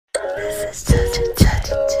is just a touch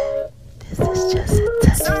of J. This is just a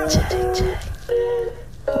touch of J.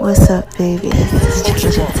 What's up, baby? This is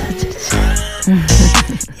just a touch of J.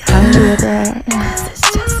 Y'all hear that? This is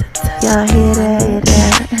just a touch. Y'all hear that?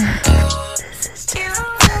 This is just a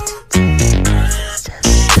touch of J. This is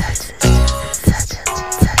just a touch.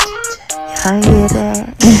 Y'all hear that?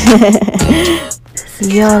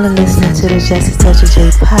 Y'all are listening to the Just a Touch of J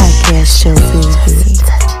podcast show, baby.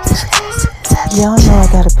 Y'all know I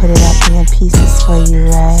gotta put it up in pieces for you,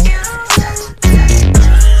 right?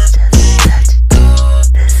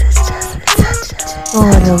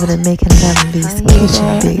 Going over to making Lemon-B's kitchen,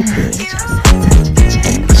 baby.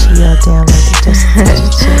 Y'all down like the Just a Touch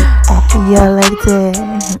of J. Y'all like that?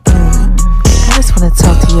 I just wanna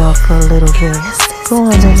talk to y'all for a little bit. Go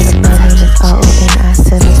on over to my name is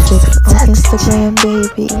RONI76 on Instagram,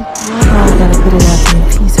 baby. Y'all know I gotta put it out in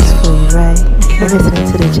pieces for you, right? You're listening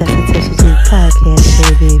to the Just a Touch of J podcast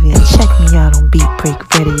show, baby. And check me out on Beat Break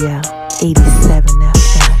Radio, 87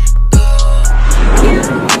 FM.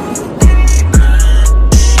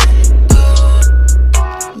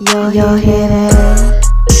 Y'all hear that?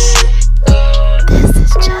 This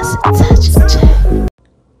is Just a Touch of J.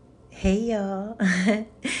 Hey y'all,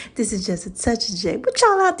 this is Just a Touch of J. What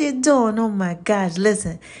y'all out there doing? Oh my gosh,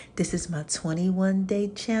 listen, this is my 21-day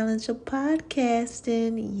challenge of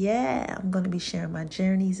podcasting. Yeah, I'm going to be sharing my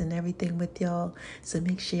journeys and everything with y'all, so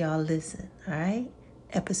make sure y'all listen, all right?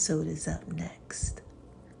 Episode is up next.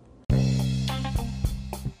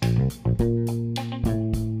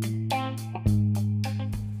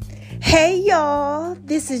 Hey y'all,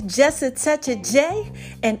 this is Just a Touch of J,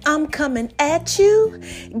 and I'm coming at you,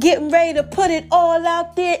 getting ready to put it all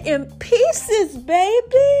out there in pieces,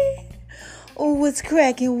 baby. Oh, what's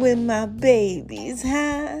cracking with my babies,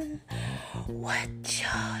 huh? What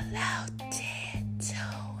y'all out there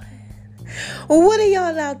doing? What are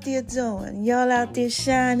y'all out there doing? Y'all out there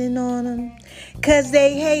shining on them? 'Cause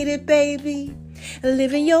they hate it, baby.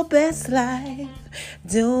 Living your best life.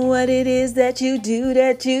 Doing what it is that you do.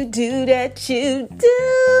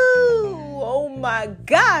 Oh my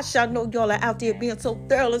gosh, I know y'all are out there being so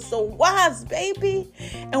thorough and so wise, baby.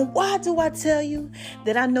 And why do I tell you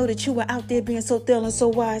that I know that you were out there being so thorough and so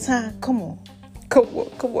wise, huh? Come on,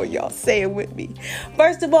 y'all, say it with me.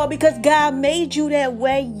 First of all, because God made you that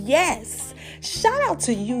way, yes. Shout out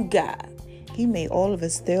to you, God. He made all of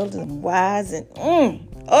us thorough and wise and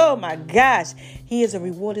oh my gosh, he is a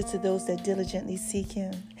rewarder to those that diligently seek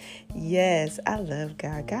him. Yes, I love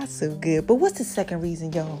God. God's so good. But what's the second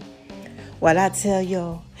reason, y'all? Well, I tell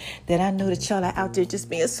y'all that I know that y'all are out there just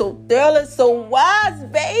being so thorough and so wise,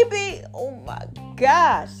 baby. Oh my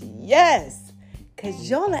gosh, yes. Because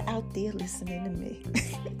y'all are out there listening to me.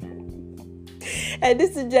 And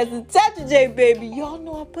this is Just a Touch of J, baby. Y'all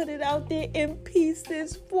know I put it out there in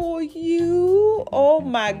pieces for you. Oh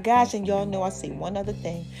my gosh. And y'all know I say one other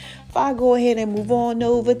thing. If I go ahead and move on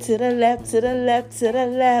over to the left,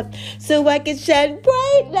 so I can shine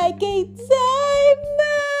bright like a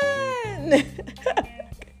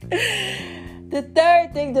diamond. The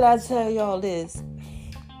third thing that I tell y'all is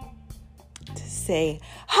to say,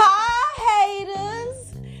 hi, haters.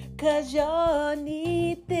 'Cause y'all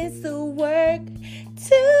need this work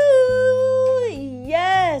too.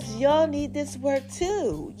 Yes, y'all need this work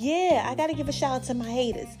too. Yeah, I got to give a shout out to my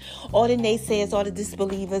haters. All the naysayers, all the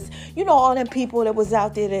disbelievers. You know, all them people that was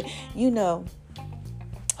out there that, you know,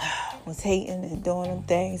 was hating and doing them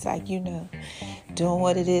things like, you know, doing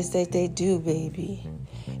what it is that they do, baby.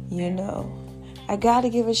 You know, I got to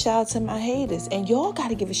give a shout out to my haters. And y'all got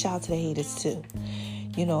to give a shout out to the haters too.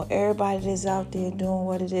 You know, everybody that's out there doing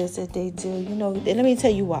what it is that they do, you know, let me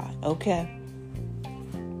tell you why, okay?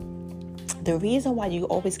 The reason why you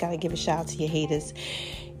always got to give a shout out to your haters,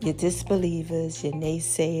 your disbelievers, your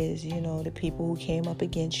naysayers, you know, the people who came up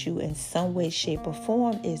against you in some way, shape, or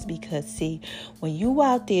form is because, see, when you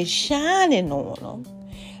out there shining on them,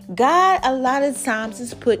 God, a lot of times,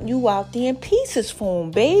 is putting you out there in pieces for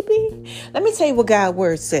them, baby. Let me tell you what God's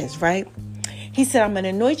word says, right? He said, I'm going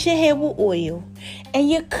to anoint your head with oil and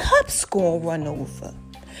your cup's going to run over.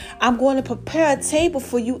 I'm going to prepare a table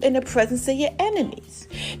for you in the presence of your enemies.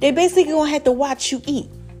 They basically going to have to watch you eat.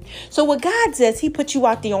 So what God does, he put you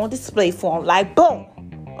out there on display for him, like boom,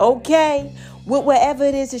 okay, with whatever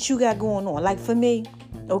it is that you got going on. Like for me,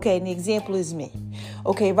 okay, and the example is me.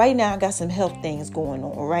 Okay, right now I got some health things going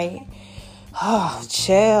on, right? Oh,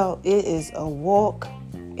 child, it is a walk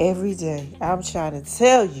every day. I'm trying to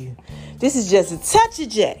tell you. This is Just a Touch of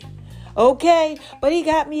J. Okay, but he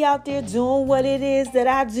got me out there doing what it is that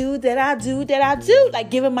I do,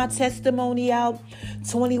 like giving my testimony out,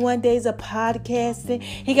 21 days of podcasting.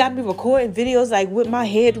 He got me recording videos like with my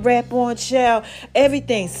head wrap on, child,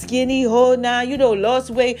 everything, skinny, whole nine, lost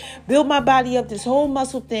weight, built my body up, this whole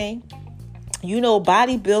muscle thing,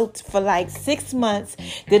 body built for like 6 months,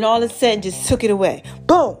 then all of a sudden just took it away.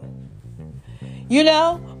 Boom.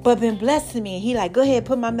 But been blessing me. And he like, go ahead,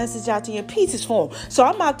 put my message out to your pieces for him. So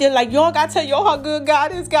I'm out there like, y'all got to tell y'all how good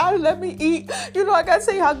God is. God, let me eat. I got to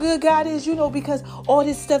say how good God is, because all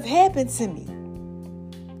this stuff happened to me.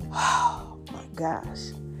 Oh, my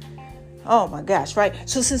gosh, right?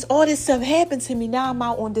 So since all this stuff happened to me, now I'm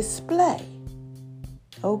out on display.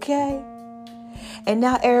 Okay? And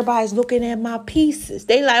now everybody's looking at my pieces.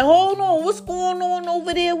 They like, hold on, what's going on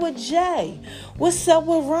over there with Jay? What's up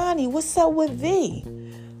with Ronnie? What's up with V?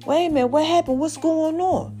 Wait a minute, what happened? What's going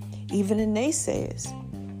on? Even the naysayers,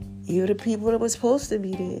 even the people that were supposed to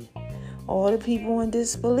be there, all the people in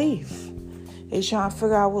disbelief, they trying to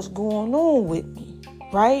figure out what's going on with me,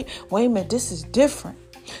 right? Wait a minute, this is different.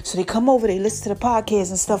 So they come over, they listen to the podcast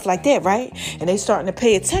and stuff like that, right? And they starting to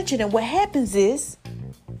pay attention. And what happens is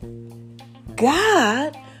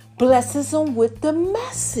God blesses them with the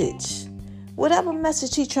message. Whatever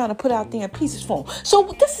message he's trying to put out there in pieces for them.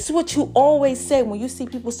 So this is what you always say when you see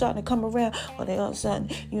people starting to come around, or they all of a sudden,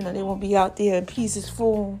 they won't be out there in pieces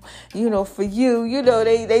for them, for you.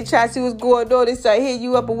 They try to see what's going on. They start hitting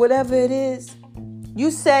you up or whatever it is.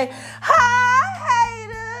 You say, hi,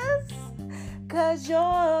 haters, because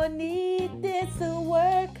y'all need this to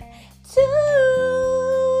work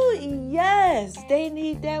too. Yes, they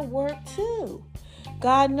need that work too.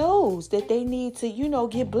 God knows that they need to,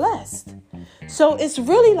 get blessed. So it's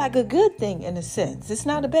really like a good thing in a sense. It's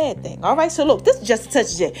not a bad thing. All right. So look, this is just a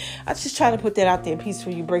touch of J. I'm just trying to put that out there in piece for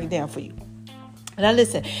you, break it down for you. Now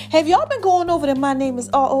listen, have y'all been going over to My Name is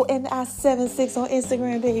RONI76 on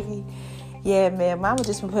Instagram, baby? Yeah, man. Mama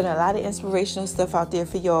just been putting a lot of inspirational stuff out there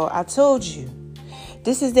for y'all. I told you,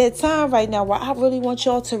 this is that time right now where I really want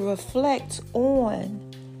y'all to reflect on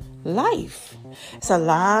life. It's a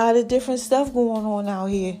lot of different stuff going on out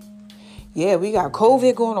here. Yeah, we got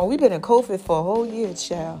COVID going on. We've been in COVID for a whole year,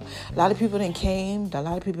 child. A lot of people done came. A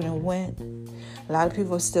lot of people done went. A lot of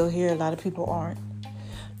people are still here. A lot of people aren't.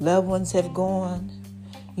 Loved ones have gone.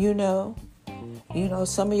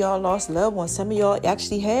 Some of y'all lost loved ones. Some of y'all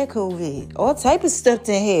actually had COVID. All type of stuff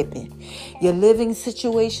that happened. Your living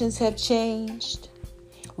situations have changed.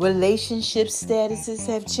 Relationship statuses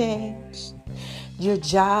have changed. Your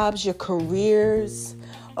jobs, your careers.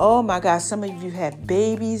 Oh my God, some of you have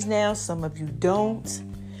babies now, some of you don't.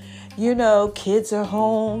 Kids are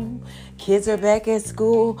home, kids are back at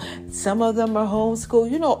school, some of them are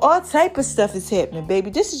homeschooled. All type of stuff is happening,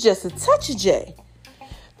 baby. This is just a touch of J.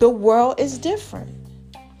 The world is different.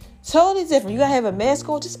 Totally different. You gotta have a mask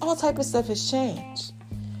on, just all type of stuff has changed.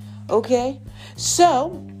 Okay?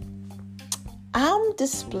 So, I'm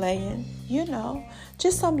displaying,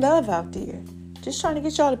 just some love out there. Just trying to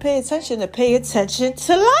get y'all to pay attention to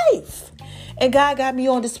life. And God got me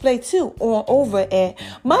on display too, over at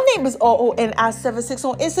My Name is RONI76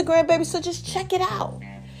 on Instagram, baby. So just check it out.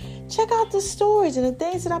 Check out the stories and the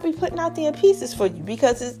things that I'll be putting out there in pieces for you,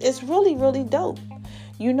 because it's really, really dope.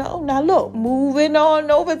 Now look, moving on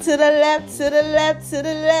over to the left, so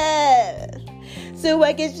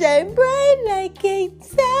I can shine bright like a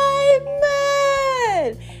diamond.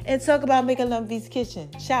 And talk about making Love V's Kitchen.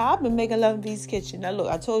 Child, I've been making Love V's Kitchen. Now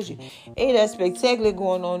look, I told you, ain't that spectacular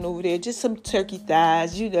going on over there. Just some turkey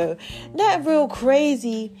thighs, not real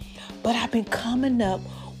crazy. But I've been coming up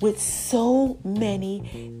with so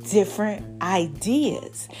many different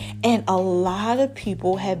ideas. And a lot of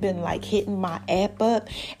people have been like hitting my app up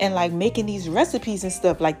and like making these recipes and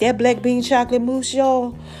stuff. Like that black bean chocolate mousse,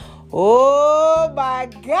 y'all. Oh my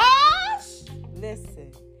gosh. Listen.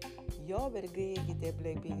 Y'all better go ahead and get that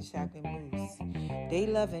black bean chocolate mousse. They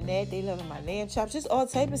loving that. They loving my lamb chops. Just all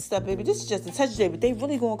type of stuff, baby. This is just a touch of day, but they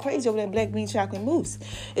really going crazy over that black bean chocolate mousse.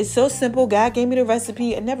 It's so simple. God gave me the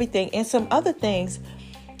recipe and everything. And some other things,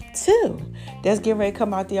 too. That's getting ready to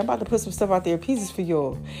come out there. I'm about to put some stuff out there in pieces for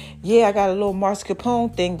y'all. Yeah, I got a little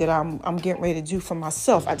mascarpone thing that I'm getting ready to do for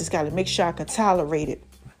myself. I just got to make sure I can tolerate it.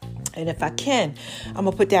 And if I can, I'm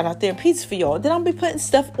going to put that out there in pieces for y'all. Then I'll be putting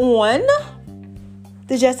stuff on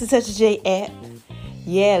the Just a Touch of J app.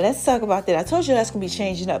 Yeah, let's talk about that. I told you that's going to be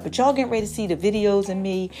changing up, but y'all getting ready to see the videos and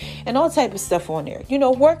me and all type of stuff on there.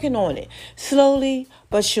 Working on it slowly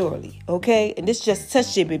but surely, okay? And this is Just a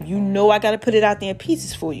Touch J, baby. You know I got to put it out there in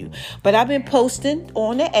pieces for you. But I've been posting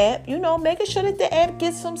on the app, making sure that the app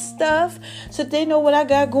gets some stuff so they know what I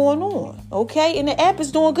got going on, okay? And the app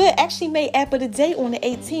is doing good. Actually made app of the day on the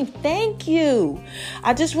 18th. Thank you.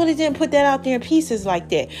 I just really didn't put that out there in pieces like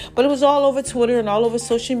that. But it was all over Twitter and all over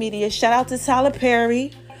social media. Shout out to Tyler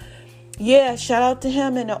Perry. Yeah, shout out to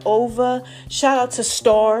him and the OVA. Shout out to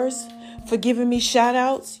Stars for giving me shout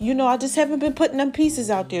outs. I just haven't been putting them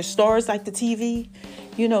pieces out there. Stars like the TV,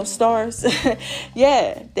 Stars.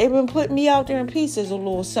 Yeah, they've been putting me out there in pieces a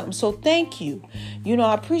little something. So thank you.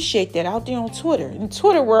 I appreciate that out there on Twitter, in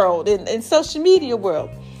Twitter world, and social media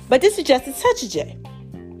world. But this is Just a Touch of J.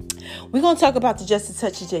 We're going to talk about the Just a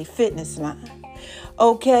Touch of J fitness line.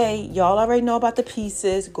 Okay, y'all already know about the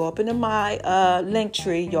pieces. Go up into my link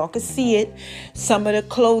tree. Y'all can see it. Some of the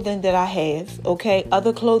clothing that I have. Okay,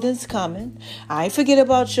 other clothing's coming. I ain't forget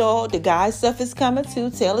about y'all. The guys stuff is coming too.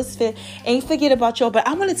 Taylor's Fit. Ain't forget about y'all. But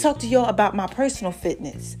I want to talk to y'all about my personal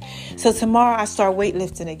fitness. So tomorrow I start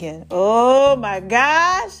weightlifting again. Oh my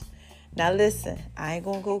gosh. Now listen, I ain't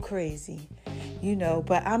gonna go crazy.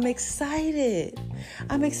 But I'm excited.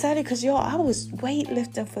 I'm excited because, I was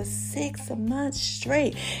weightlifting for 6 months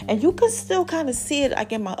straight. And you can still kind of see it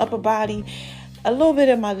like in my upper body. A little bit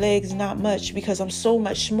in my legs, not much, because I'm so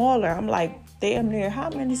much smaller. I'm like, damn near, how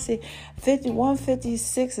many say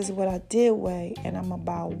 156 is what I did weigh. And I'm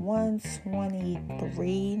about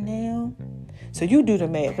 123 now. So you do the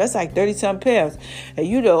math. That's like 30-something pounds.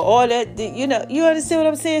 And all that, you understand what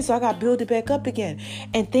I'm saying? So I got to build it back up again.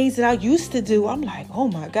 And things that I used to do, I'm like, oh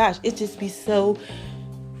my gosh, it just be so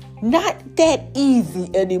not that easy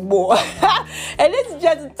anymore. And this is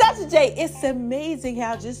Just a Touch of J. It's amazing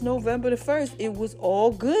how just November the 1st, it was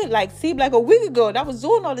all good. Like, seemed like a week ago and I was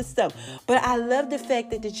doing all this stuff. But I love the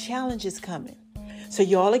fact that the challenge is coming. So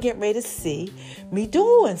y'all are getting ready to see me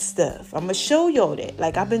doing stuff. I'm going to show y'all that.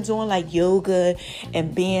 Like, I've been doing like yoga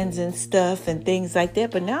and bands and stuff and things like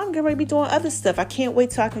that. But now I'm getting ready to be doing other stuff. I can't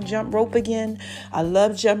wait till I can jump rope again. I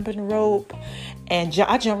love jumping rope. And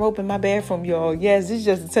I jump rope in my bathroom, y'all. Yes, it's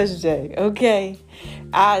Just a Touch of J. Okay.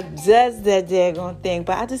 I does that daggone thing.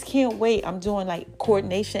 But I just can't wait. I'm doing like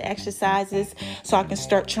coordination exercises so I can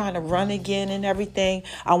start trying to run again and everything.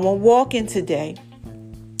 I won't walk in today.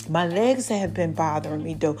 My legs have been bothering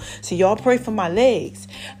me though. So y'all pray for my legs.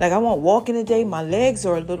 Like, I won't walk in today. My legs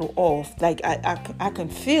are a little off. Like, I can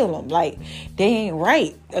feel them. Like, they ain't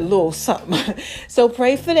right. A little something. So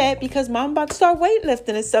pray for that because I'm about to start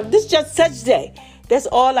weightlifting and stuff. This is Just a Touch Day. That's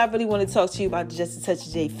all I really want to talk to you about, Just a Touch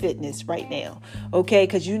of J fitness right now. Okay?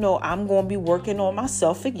 Because I'm going to be working on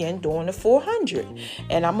myself again doing the 400.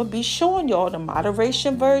 And I'm going to be showing y'all the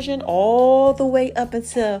moderation version all the way up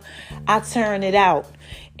until I turn it out.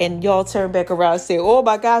 And y'all turn back around and say, oh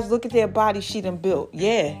my gosh, look at that body she done built.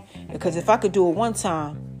 Yeah. Because if I could do it one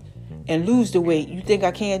time and lose the weight, you think I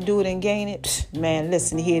can't do it and gain it? Psst, man,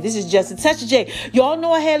 listen here. This is Just a Touch of J. Y'all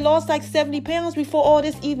know I had lost like 70 pounds before all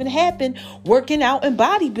this even happened, working out and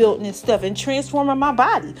bodybuilding and stuff and transforming my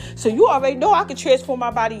body. So you already know I can transform my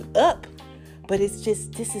body up. But it's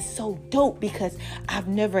just, this is so dope because I've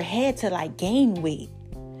never had to like gain weight.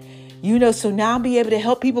 So now I'll be able to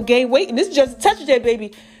help people gain weight. And this is Just a Touch of J,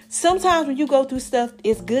 baby. Sometimes when you go through stuff,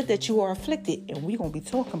 it's good that you are afflicted. And we're going to be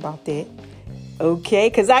talking about that. Okay,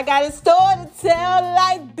 because I got a story to tell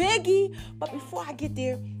like Biggie. But before I get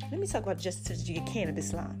there, let me talk about Just a Touch of J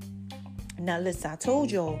cannabis line. Now, listen, I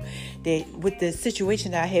told y'all that with the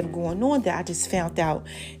situation that I have going on, that I just found out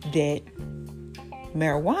that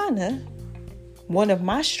marijuana, one of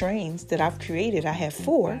my strains that I've created, I have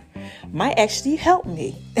 4, might actually help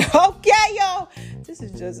me. Okay, y'all. This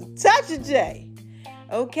is Just a Touch of J.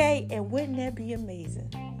 Okay, and wouldn't that be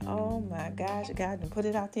amazing? Oh my gosh, God done put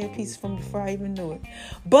it out there in pieces from before I even knew it.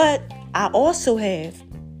 But I also have,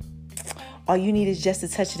 all you need is Just a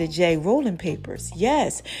Touch of the J rolling papers.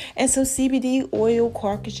 Yes. And some CBD oil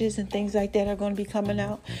cartridges and things like that are going to be coming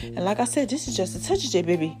out. And like I said, this is Just a Touch of J,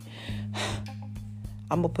 baby.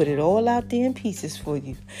 I'm going to put it all out there in pieces for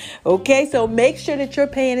you. Okay, so make sure that you're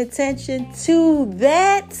paying attention to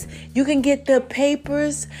that. You can get the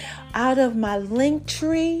papers out of my link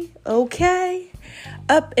tree, okay?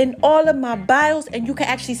 Up in all of my bios, and you can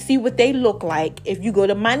actually see what they look like if you go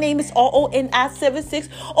to My Name is RONI76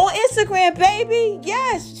 on Instagram, baby.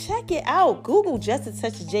 Yes, check it out. Google Just a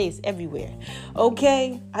Touch of J. It's everywhere.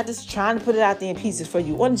 Okay, I just trying to put it out there in pieces for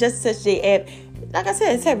you on Just a Touch of J app. Like I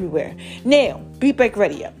said, it's everywhere. Now, Beat Break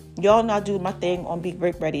Radio. Y'all know I do my thing on Beat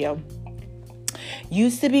Break Radio.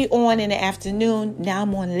 Used to be on in the afternoon. Now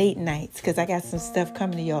I'm on late nights because I got some stuff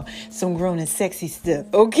coming to y'all. Some grown and sexy stuff.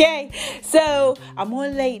 Okay? So I'm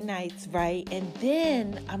on late nights, right? And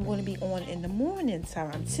then I'm going to be on in the morning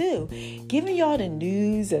time too. Giving y'all the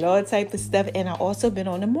news and all type of stuff. And I also been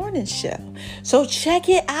on the morning show. So check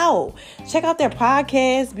it out. Check out their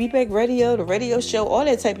podcast, Be Back Radio, the radio show, all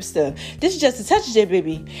that type of stuff. This is Just a Touch of J,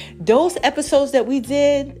 baby. Those episodes that we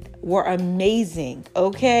did were amazing.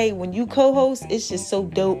 Okay, when you co-host, it's just so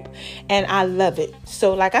dope, and I love it.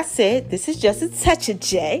 So like I said, this is Just a Touch of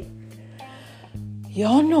J.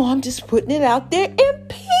 Y'all know I'm just putting it out there in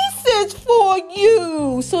pieces for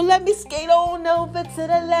you. So let me skate on over to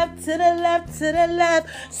the left, to the left, to the left,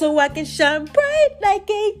 so I can shine bright like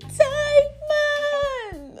a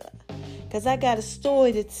diamond. Cause I got a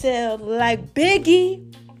story to tell, like Biggie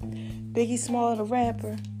Small, the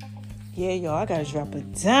rapper. Yeah, y'all, I gotta drop a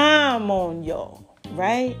dime on y'all,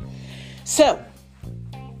 right? So,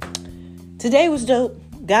 today was dope.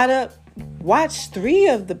 Got up, watched 3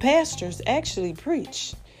 of the pastors actually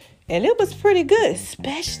preach. And it was pretty good,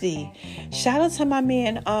 especially, shout out to my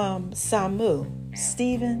man, Samu,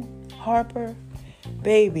 Stephen Harper.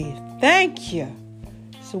 Baby, thank you.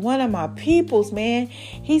 So one of my peoples, man,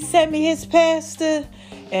 he sent me his pastor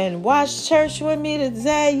and watched church with me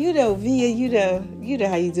today. You know, via, you know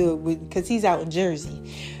how you do it because he's out in Jersey.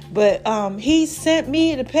 But he sent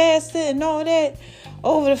me the pastor and all that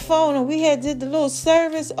over the phone, and we did the little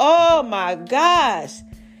service. Oh my gosh.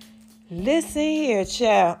 Listen here,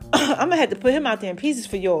 child. I'm going to have to put him out there in pieces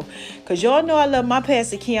for y'all. Because y'all know I love my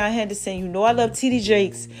pastor, Keon Henderson. You know I love T.D.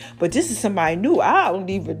 Jakes. But this is somebody new. I don't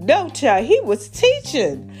even know, child. He was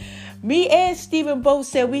teaching. Me and Stephen both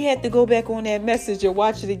said we had to go back on that message and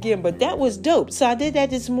watch it again. But that was dope. So I did that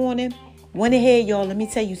this morning. Went ahead, y'all. Let me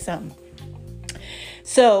tell you something.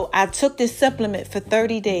 So I took this supplement for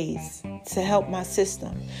 30 days to help my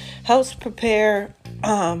system. Helps repair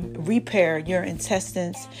your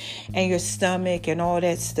intestines and your stomach and all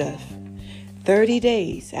that stuff. 30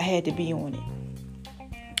 days I had to be on it.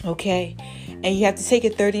 Okay? And you have to take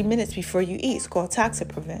it 30 minutes before you eat. It's called Toxic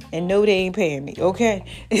Prevent. And no, they ain't paying me, okay?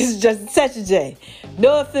 It's Just a Touch of J.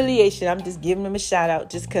 No affiliation. I'm just giving them a shout out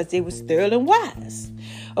just because they was sterling wise.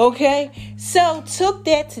 Okay? So, took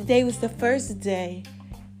that. Today was the first day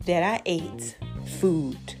that I ate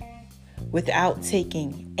food without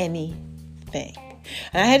taking anything.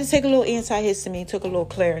 And I had to take a little antihistamine, took a little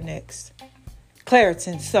Claritin,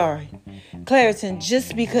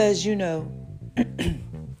 just because, you know,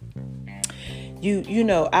 you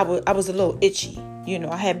know, I was a little itchy. You know,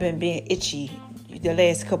 I had been being itchy the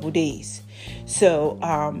last couple days. So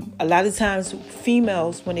a lot of times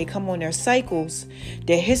females, when they come on their cycles,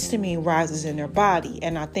 their histamine rises in their body.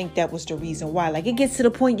 And I think that was the reason why. Like, it gets to the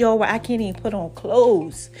point, y'all, where I can't even put on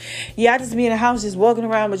clothes. Yeah, I just be in the house just walking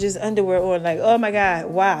around with just underwear on, like, oh my God,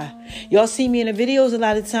 why? Y'all see me in the videos a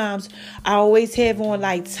lot of times. I always have on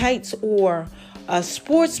like tights or a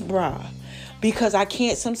sports bra. Because I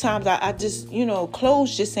can't, sometimes I just, you know,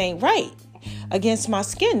 clothes just ain't right against my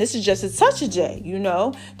skin. This is Just a Touch of J, you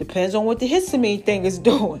know. Depends on what the histamine thing is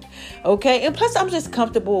doing. Okay? And plus, I'm just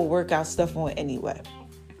comfortable with workout stuff on anyway.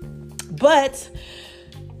 But,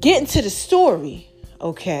 getting to the story,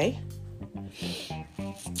 okay,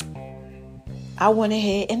 I went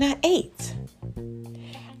ahead and I ate.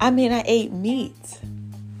 I ate meat.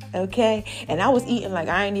 Okay. And I was eating like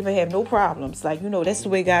I ain't even have no problems. Like, you know, that's the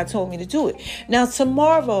way God told me to do it. Now,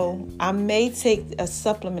 tomorrow, I may take a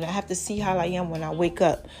supplement. I have to see how I am when I wake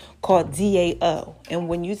up, called DAO. And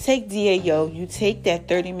when you take DAO, you take that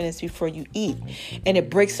 30 minutes before you eat. And it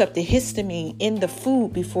breaks up the histamine in the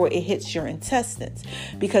food before it hits your intestines.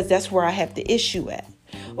 Because that's where I have the issue at.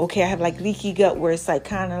 Okay, I have like leaky gut where it's like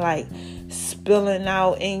kind of like spilling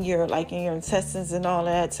out in your intestines and all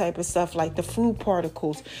that type of stuff, like the food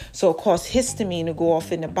particles. So it causes histamine to go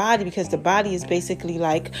off in the body because the body is basically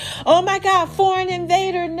like, oh my God, foreign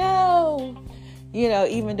invader, no. You know,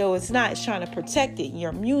 even though it's not, it's trying to protect it. Your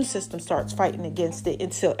immune system starts fighting against it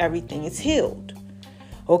until everything is healed.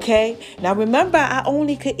 Okay. Now, remember, I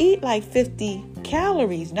only could eat like 50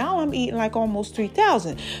 calories. Now I'm eating like almost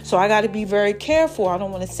 3,000. So I got to be very careful. I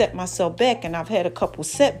don't want to set myself back. And I've had a couple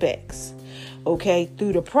setbacks. Okay.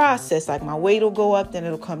 Through the process, like my weight will go up, then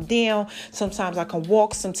it'll come down. Sometimes I can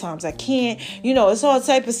walk. Sometimes I can't. You know, it's all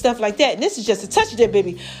type of stuff like that. And this is just a touch of that,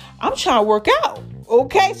 baby. I'm trying to work out.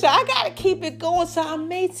 Okay. So I got to keep it going. So I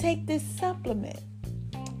may take this supplement.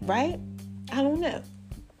 Right? I don't know.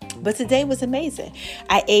 But today was amazing.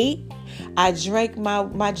 I ate. I drank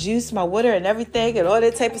my juice, my water and everything and all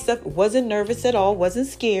that type of stuff. Wasn't nervous at all. Wasn't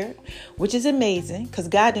scared, which is amazing because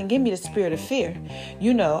God didn't give me the spirit of fear.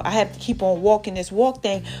 I have to keep on walking this walk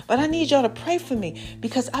thing. But I need y'all to pray for me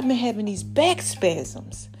because I've been having these back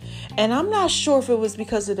spasms. And I'm not sure if it was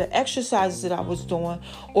because of the exercises that I was doing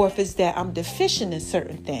or if it's that I'm deficient in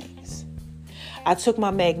certain things. I took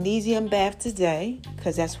my magnesium bath today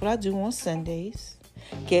because that's what I do on Sundays.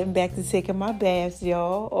 Getting back to taking my baths,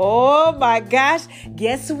 y'all. Oh my gosh.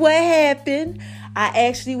 Guess what happened? I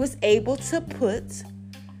actually was able to put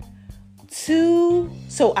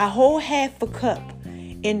I hold half a cup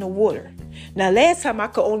in the water. Now, last time I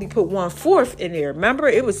could only put 1/4 in there. Remember,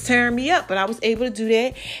 it was tearing me up, but I was able to do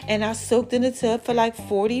that. And I soaked in the tub for like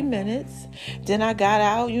 40 minutes. Then I got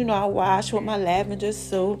out, I washed with my lavender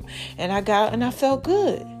soap. And I got out and I felt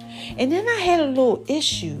good. And then I had a little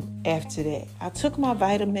issue after that. I took my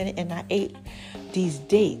vitamin and I ate these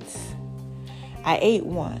dates. I ate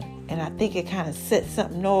one. And I think it kind of set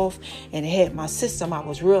something off. And it had my system.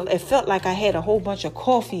 It felt like I had a whole bunch of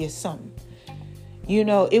coffee or something.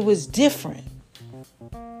 It was different.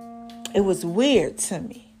 It was weird to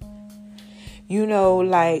me.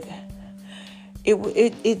 Like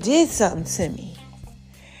it did something to me.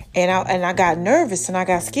 And I got nervous and I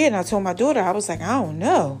got scared. And I told my daughter, I was like, I don't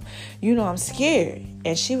know. I'm scared.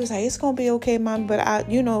 And she was like, it's going to be okay, Mom. But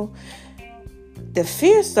the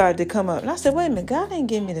fear started to come up. And I said, wait a minute, God didn't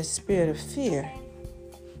give me the spirit of fear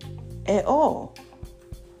at all.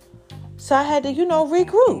 So I had to,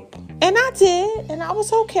 regroup. And I did. And I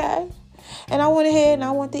was okay. And I went ahead and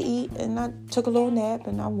I went to eat. And I took a little nap.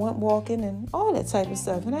 And I went walking and all that type of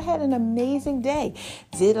stuff. And I had an amazing day.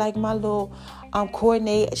 Did like my little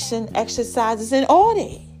coordination exercises and all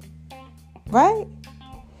that. Right?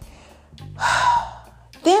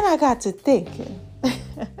 Then I got to thinking.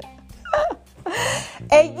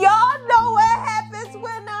 And y'all know what happens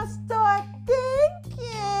when I start thinking.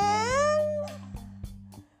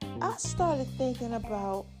 I started thinking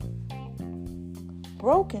about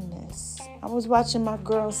brokenness. I was watching my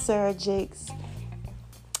girl Sarah Jakes,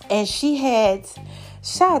 and she had,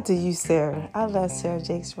 shout out to you, Sarah. I love Sarah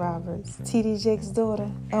Jakes Roberts, T.D. Jakes'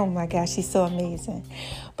 daughter. Oh my gosh, she's so amazing.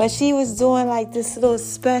 But she was doing like this little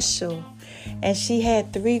special, and she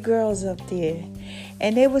had 3 girls up there,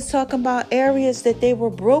 and they was talking about areas that they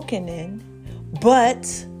were broken in,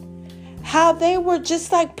 but how they were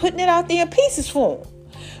just like putting it out there in pieces for them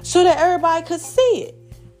so that everybody could see it.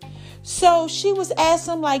 So she was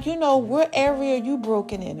asking them, like, what area are you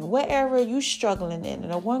broken in? And what area are you struggling in?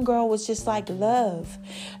 And the one girl was just like, love,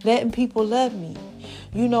 letting people love me.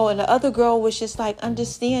 And the other girl was just like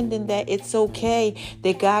understanding that it's okay,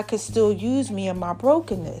 that God could still use me in my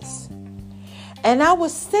brokenness. And I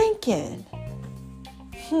was thinking,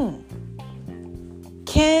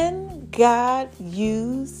 can God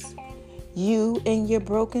use you in your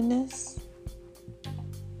brokenness?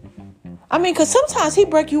 I mean, because sometimes he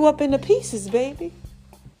break you up into pieces, baby.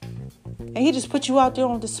 And he just put you out there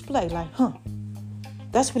on display like,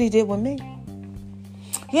 that's what he did with me.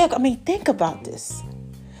 Yeah, I mean, think about this.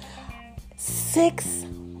 6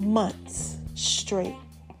 months straight.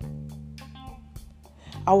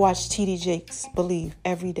 I watch T.D. Jakes Believe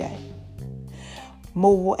every day.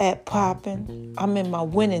 Mobile app popping. I'm in my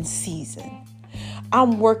winning season.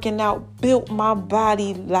 I'm working out, built my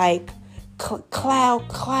body like cloud.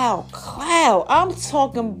 I'm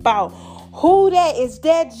talking about who that is.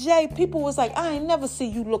 That Jay. People was like, I ain't never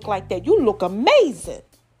seen you look like that. You look amazing.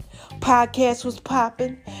 Podcast was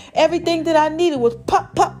popping. Everything that I needed was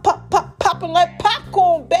popping like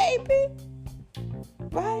popcorn, baby.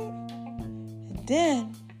 Right? And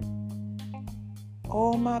then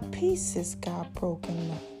all my pieces got broken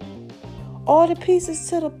up. All the pieces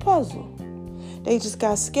to the puzzle. They just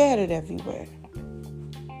got scattered everywhere.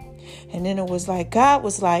 And then it was like, God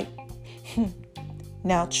was like,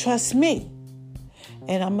 now trust me.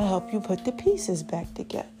 And I'm going to help you put the pieces back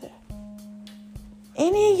together.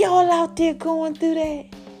 Any of y'all out there going through that?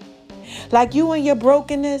 Like you and your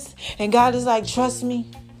brokenness. And God is like, trust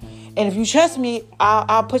me. And if you trust me,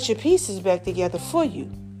 I'll put your pieces back together for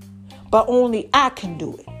you. But only I can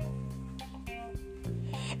do it.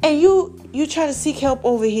 And you try to seek help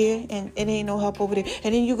over here. And it ain't no help over there.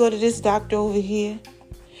 And then you go to this doctor over here.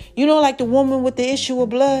 Like the woman with the issue of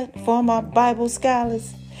blood, for all my Bible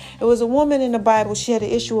scholars. It was a woman in the Bible. She had an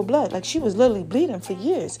issue of blood. Like she was literally bleeding for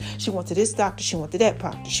years. She went to this doctor. She went to that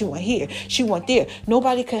doctor. She went here. She went there.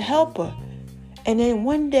 Nobody could help her. And then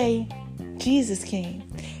one day, Jesus came.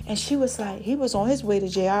 And she was like, he was on his way to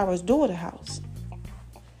Jairus' daughter's house.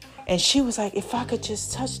 And she was like, if I could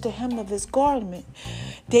just touch the hem of his garment.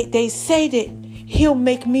 They say that he'll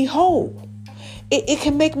make me whole. It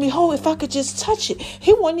can make me whole if I could just touch it.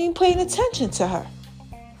 He wasn't even paying attention to her.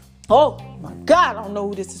 Oh my God, I don't know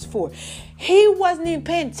who this is for. He wasn't even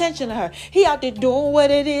paying attention to her. He out there doing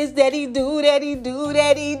what it is that he do. I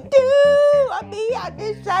mean, he out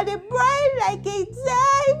there shining bright like a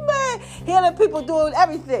diamond. Hearing people doing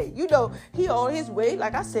everything. You know, he on his way,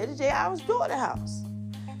 like I said, to J.I.'s daughter's house.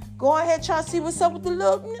 Go ahead, try to see what's up with the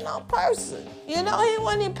little, person. He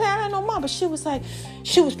wasn't even paying her no mind, but she was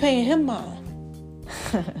paying him mind.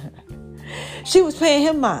 She was paying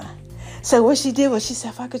him mind. So what she did was she said,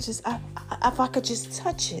 if I could just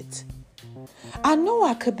touch it, I know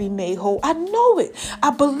I could be made whole. I know it.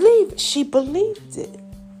 I believe it. She believed it.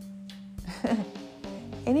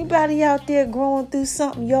 Anybody out there growing through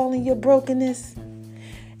something, y'all, in your brokenness,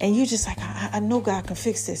 and you just like, I know God can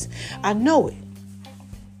fix this. I know it.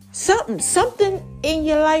 Something in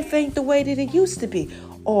your life ain't the way that it used to be.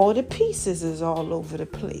 All the pieces is all over the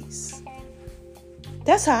place.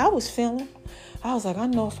 That's how I was feeling. I was like, I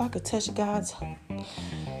know if I could touch God's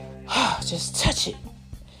just touch it.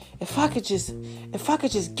 If I could just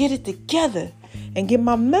get it together and get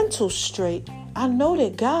my mental straight, I know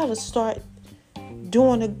that God will start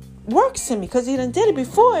doing the works in me, because he done did it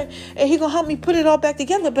before, and he gonna help me put it all back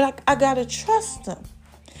together. But I gotta trust him.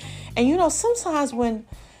 And sometimes when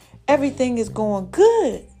everything is going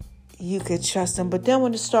good, you could trust him. But then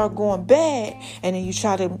when it start going bad, and then you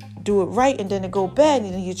try to do it right, and then it go bad,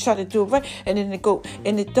 and then you try to do it right, and then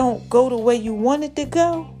it don't go the way you want it to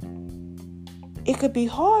go, it could be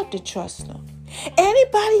hard to trust him.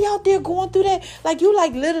 Anybody out there going through that? Like you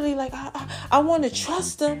literally I want to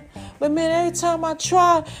trust him, but man, every time I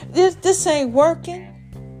try, this ain't working.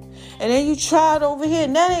 And then you try it over here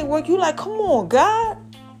and that ain't working. You like, come on, God.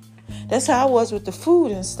 That's how I was with the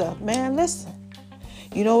food and stuff. Man, listen.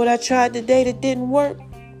 You know what I tried today that didn't work?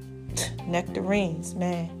 Nectarines,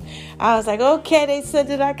 man. I was like, okay, they said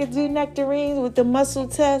that I could do nectarines with the muscle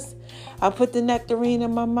test. I put the nectarine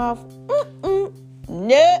in my mouth.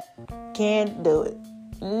 Nope, can't do it.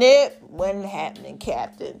 Nope, wasn't happening,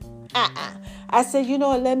 Captain. I said,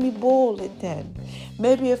 let me boil it then.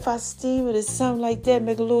 Maybe if I steam it or something like that,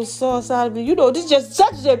 make a little sauce out of it. This just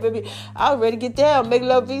touch it, baby. I already get down, make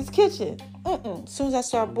Love V's Kitchen. As soon as I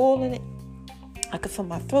start boiling it, I could feel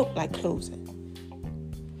my throat like closing.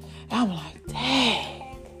 I'm like, dang.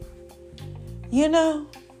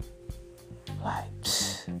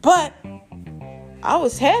 But I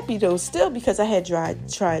was happy though still, because I had tried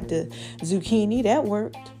the zucchini. That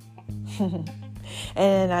worked.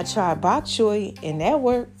 And I tried bok choy, and that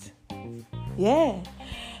worked. Yeah.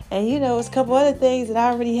 And it's a couple other things that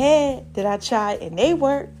I already had that I tried, and they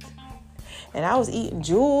worked. And I was eating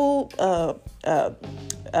Jewel,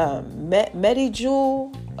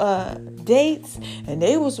 Medijewel dates, and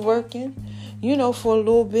they was working, for a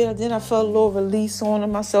little bit. And then I felt a little release on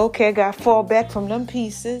them. I said, okay, I got to fall back from them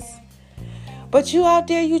pieces. But you out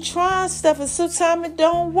there, you trying stuff, and sometimes it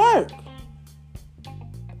don't work.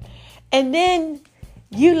 And then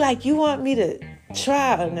you want me to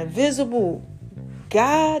try an invisible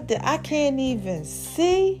God that I can't even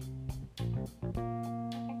see.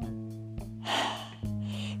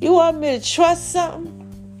 You want me to trust something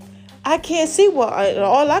I can't see? Well,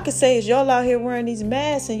 all I can say is y'all out here wearing these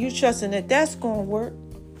masks and you trusting that that's going to work.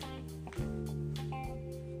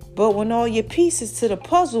 But when all your pieces to the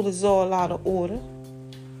puzzle is all out of order,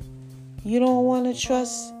 you don't want to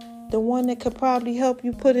trust the one that could probably help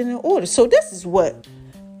you put it in order. So this is what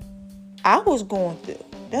I was going through.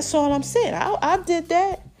 That's all I'm saying. I did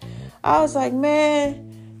that. I was like, man,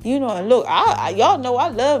 and look, y'all know I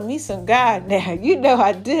love me some God now.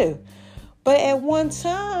 I do. But at one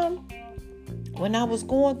time, when I was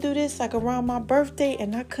going through this, like around my birthday,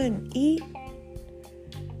 and I couldn't eat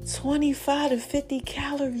 25 to 50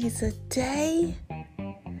 calories a day.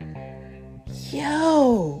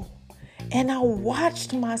 And I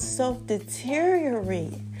watched myself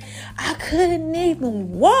deteriorate. I couldn't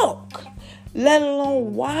even walk, let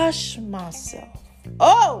alone wash myself.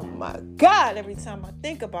 Oh my God, every time I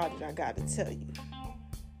think about it, I got to tell you.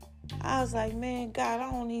 I was like, man, God, I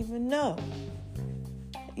don't even know.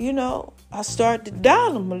 I started to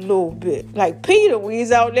doubt him a little bit. Like Peter, when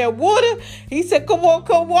he's out in that water, he said, come on,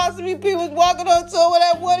 come watch me. Peter was walking on top of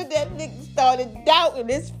that water. That nigga started doubting.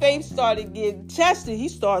 His faith started getting tested. He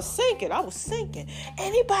started sinking. I was sinking.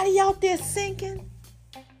 Anybody out there sinking?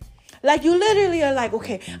 Like you literally are like,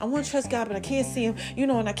 okay, I want to trust God, but I can't see him,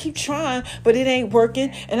 and I keep trying, but it ain't working.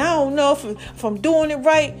 And I don't know if I'm doing it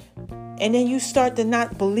right. And then you start to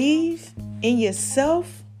not believe in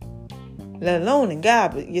yourself, let alone in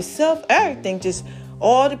God, but yourself, everything just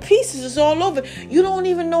All the pieces is all over. You don't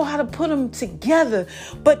even know how to put them together.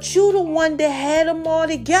 But you the one that had them all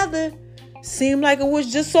together. Seemed like it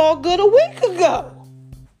was just all good a week ago.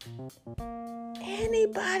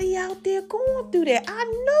 Anybody out there going through that? I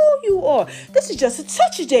know you are. This is just a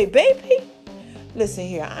touch of J, baby. Listen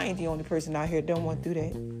here, I ain't the only person out here that don't want to do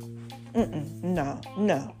that. No.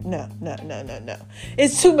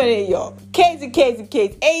 It's too many of y'all.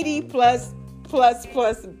 Case. 80 plus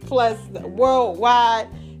worldwide.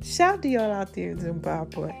 Shout to y'all out there in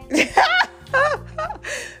Zimbabwe.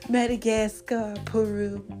 Madagascar,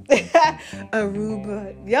 Peru,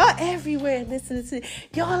 Aruba. Y'all everywhere listening to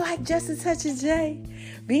y'all like Just a Touch of J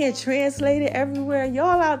being translated everywhere.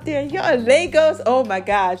 Y'all out there, y'all in Lagos. Oh my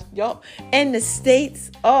gosh, y'all in the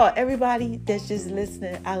States. Oh, everybody that's just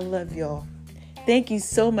listening, I love y'all. Thank you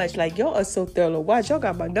so much. Like, y'all are so thorough. Watch, y'all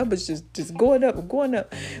got my numbers just going up,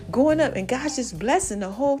 and God's just blessing the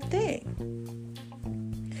whole thing.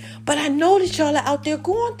 But I know that y'all are out there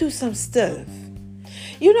going through some stuff.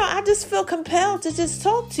 You know, I just feel compelled to just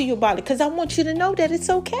talk to you about it because I want you to know that it's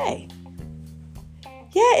okay.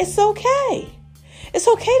 Yeah, it's okay. It's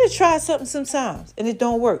okay to try something sometimes and it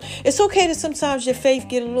don't work. It's okay that sometimes your faith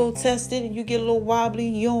get a little tested and you get a little wobbly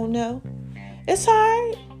and you don't know. It's all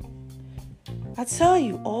right. I tell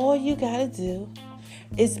you, all you got to do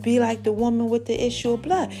is be like the woman with the issue of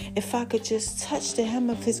blood. If I could just touch the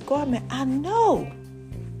hem of his garment, I know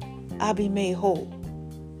I'll be made whole.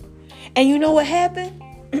 And you know what happened?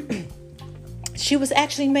 She was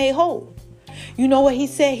actually made whole. You know what he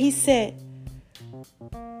said? He said,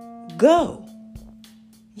 go.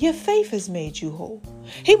 Your faith has made you whole.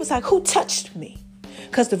 He was like, who touched me?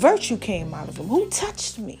 Because the virtue came out of him. Who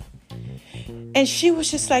touched me? And she was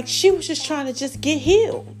just trying to just get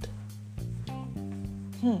healed.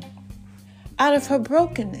 Out of her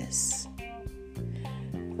brokenness.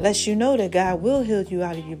 Lets you know that God will heal you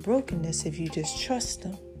out of your brokenness if you just trust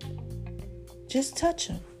him. Just touch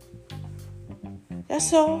him.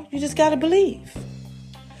 That's all. You just got to believe.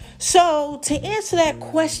 So to answer that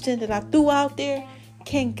question that I threw out there,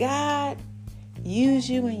 can God use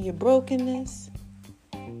you in your brokenness?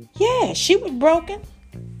 Yeah, she was broken.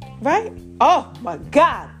 Right? Oh my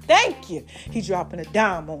God. Thank you. He's dropping a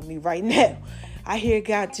dime on me right now. I hear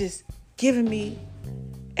God just giving me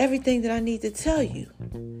everything that I need to tell you.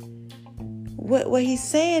 What he's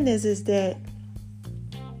saying is that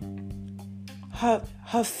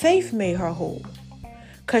her faith made her whole.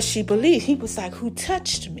 Because she believed. He was like, who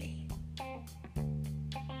touched me?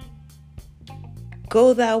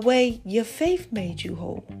 Go thy way, your faith made you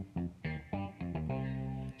whole.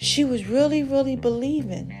 She was really, really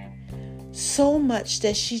believing so much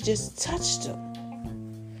that she just touched him.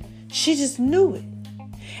 She just knew it.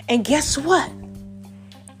 And guess what?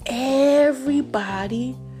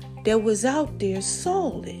 Everybody that was out there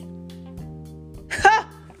saw it. Ha!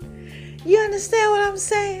 You understand what I'm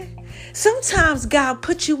saying? Sometimes God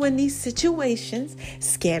puts you in these situations,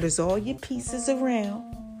 scatters all your pieces around,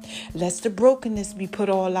 lets the brokenness be put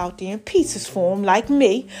all out there in pieces for him, like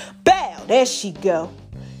me. Bow, there she go.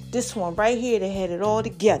 This one right here that had it all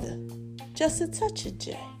together. Just a touch of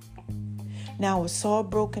J. Now it's all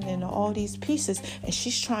broken into all these pieces and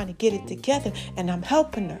she's trying to get it together and I'm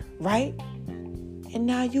helping her, right? And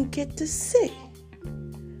now you get to see.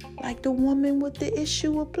 Like the woman with the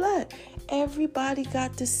issue of blood. Everybody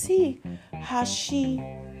got to see how she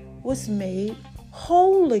was made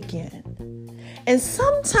whole again. And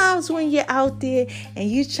sometimes when you're out there and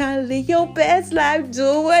you're trying to live your best life,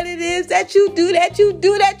 do what it is that you do,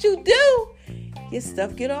 your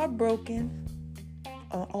stuff get all broken.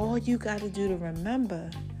 All you got to do to remember,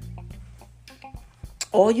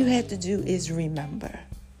 all you have to do is remember,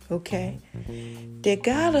 okay? That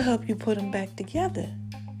God will help you put them back together.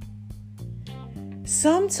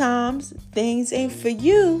 Sometimes things ain't for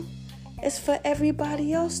you, it's for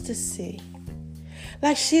everybody else to see.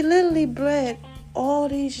 Like she literally bled all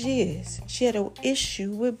these years. She had an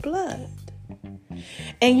issue with blood.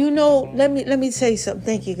 And you know, let me tell you something.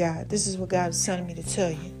 Thank you, God. This is what God is telling me to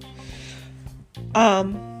tell you.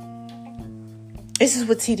 This is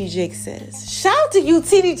what T.D. Jakes says. Shout out to you,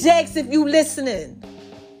 T.D. Jakes, if you listening.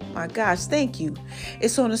 My gosh, thank you.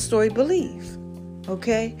 It's on the story Believe.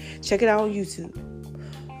 Okay? Check it out on YouTube.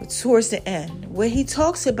 But towards the end, what he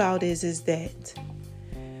talks about is that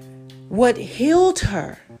what healed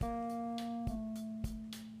her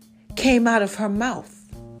came out of her mouth.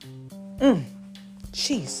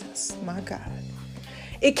 Jesus, my God.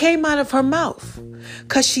 It came out of her mouth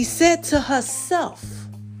because she said to herself,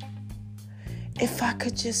 if I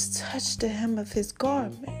could just touch the hem of his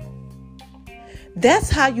garment. That's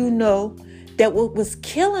how you know that what was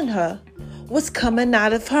killing her was coming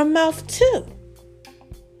out of her mouth too.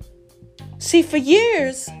 See, for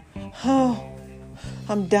years,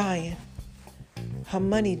 I'm dying. Her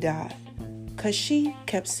money died because she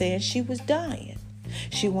kept saying she was dying.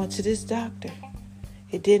 She went to this doctor.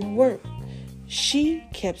 It didn't work. She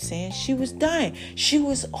kept saying she was dying. She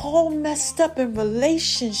was all messed up in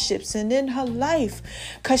relationships and in her life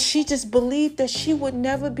because she just believed that she would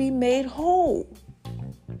never be made whole.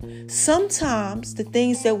 Sometimes the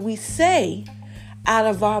things that we say out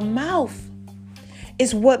of our mouth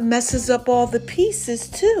is what messes up all the pieces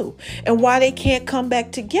too, and why they can't come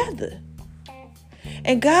back together.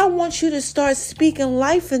 And God wants you to start speaking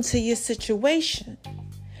life into your situation.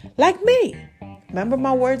 Like me. Remember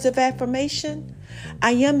my words of affirmation?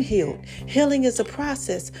 I am healed. Healing is a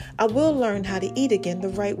process. I will learn how to eat again the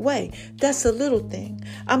right way. That's a little thing.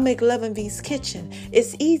 I make Love and V's Kitchen.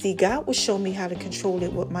 It's easy. God will show me how to control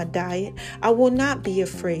it with my diet. I will not be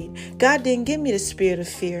afraid. God didn't give me the spirit of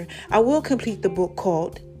fear. I will complete the book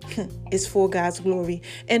called It's for God's Glory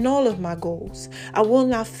and all of my goals. I will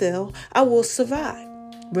not fail. I will survive.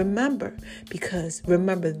 Remember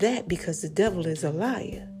that because the devil is a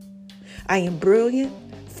liar. I am brilliant,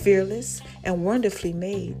 fearless, and wonderfully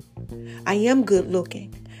made. I am good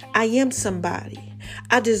looking. I am somebody.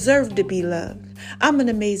 I deserve to be loved. I'm an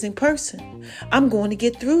amazing person. I'm going to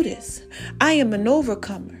get through this. I am an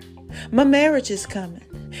overcomer. My marriage is coming.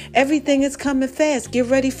 Everything is coming fast. Get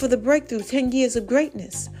ready for the breakthrough. 10 years of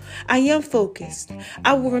greatness. I am focused.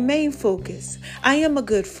 I will remain focused. I am a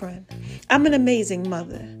good friend. I'm an amazing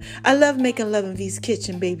mother. I love making Love and V's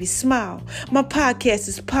Kitchen, baby. Smile. My podcast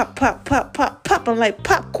is popping like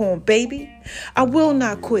popcorn, baby. I will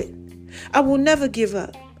not quit. I will never give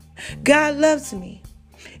up. God loves me.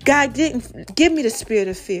 God didn't give me the spirit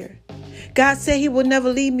of fear. God said he will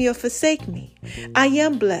never leave me or forsake me. I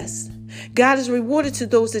am blessed. God is rewarded to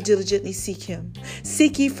those that diligently seek him.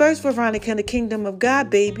 Seek ye first, Veronica, in the kingdom of God,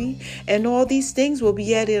 baby, and all these things will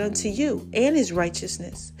be added unto you and his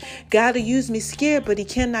righteousness. God will use me scared, but he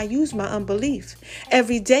cannot use my unbelief.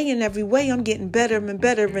 Every day and every way, I'm getting better and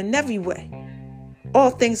better in every way.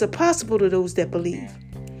 All things are possible to those that believe.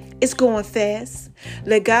 It's going fast.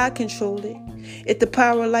 Let God control it. If the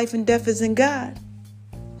power of life and death is in God,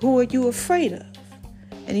 who are you afraid of?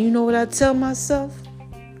 And you know what I tell myself?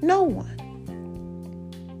 No one.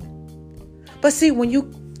 But see, when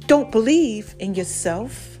you don't believe in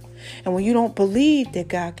yourself, and when you don't believe that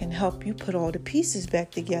God can help you put all the pieces back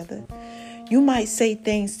together, you might say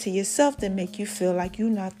things to yourself that make you feel like you're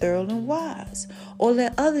not thorough and wise, or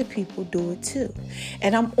let other people do it too.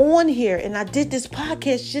 And I'm on here, and I did this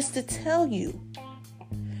podcast just to tell you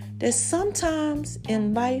that sometimes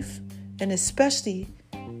in life, and especially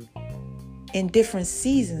in different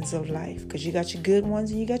seasons of life, because you got your good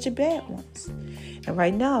ones and you got your bad ones. And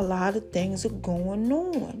right now, a lot of things are going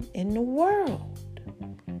on in the world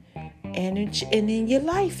and in your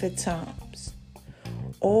life at times.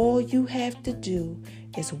 All you have to do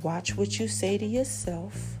is watch what you say to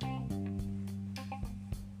yourself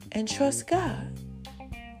and trust God.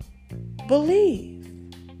 Believe.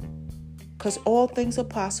 Because all things are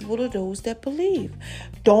possible to those that believe.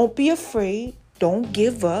 Don't be afraid. Don't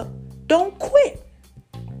give up. Don't quit.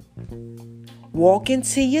 Walk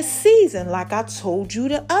into your season like I told you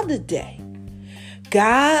the other day.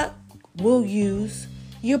 God will use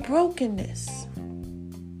your brokenness.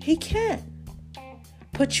 He can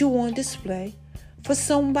put you on display for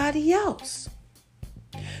somebody else.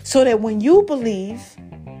 So that when you believe,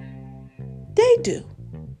 they do.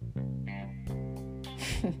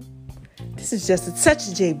 This is just a touch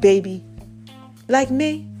of J, baby. Like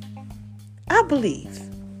me, I believe.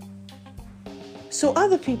 So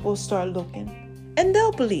other people start looking and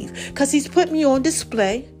they'll believe, because he's put me on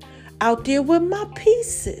display out there with my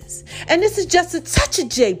pieces. And this is just a touch of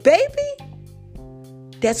J, baby.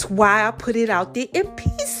 That's why I put it out there in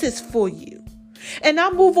pieces for you. And I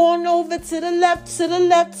move on over to the left, to the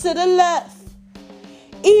left, to the left.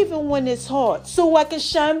 Even when it's hard, so I can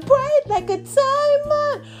shine bright like a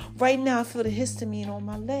diamond. Right now, I feel the histamine on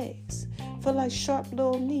my legs. I feel like sharp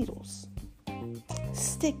little needles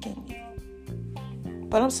sticking me.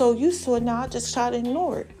 But I'm so used to it now, I just try to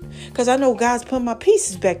ignore it. Because I know God's putting my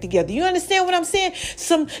pieces back together. You understand what I'm saying?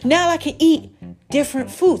 Now I can eat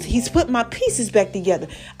different foods. He's put my pieces back together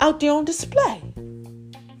out there on display.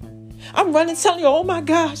 I'm running telling you, oh my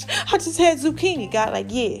gosh, I just had zucchini. God like,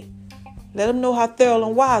 yeah. Let him know how thorough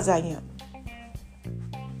and wise I am.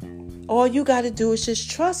 All you got to do is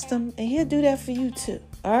just trust him, and he'll do that for you too.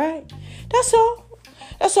 All right? That's all.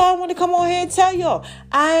 That's all I want to come on here and tell y'all.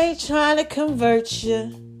 I ain't trying to convert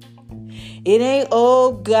you It ain't,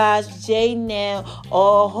 oh gosh, Jay now,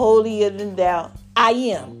 all holier than thou. I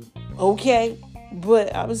am, okay?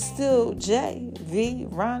 But I was still Jay, V,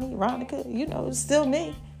 Ronnie, Ronica, it's still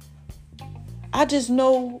me. I just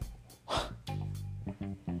know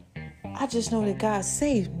that God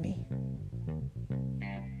saved me.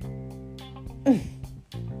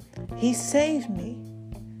 He saved me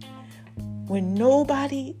when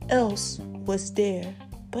nobody else was there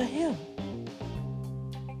but him.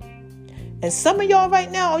 And some of y'all right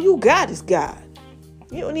now, all you got is God.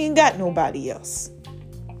 You don't even got nobody else.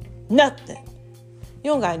 Nothing.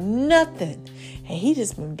 You don't got nothing. And he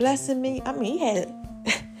just been blessing me. I mean,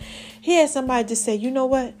 he had somebody just say, you know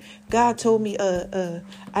what? God told me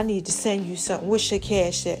I need to send you something. What's your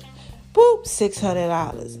cash at? Boop,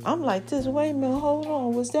 $600. I'm like this. Wait a minute, hold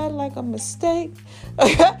on. Was that like a mistake?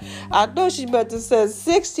 I thought she meant to say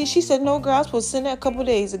 60. She said, no, girl, I was supposed to send that a couple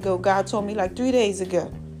days ago. God told me like 3 days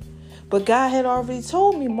ago. But God had already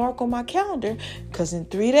told me, mark on my calendar, because in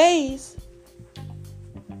 3 days,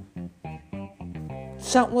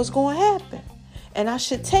 something was going to happen. And I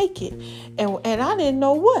should take it. And I didn't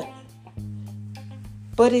know what.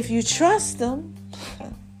 But if you trust him,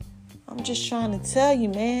 I'm just trying to tell you,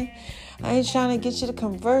 man. I ain't trying to get you to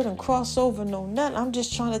convert and cross over, no nothing. I'm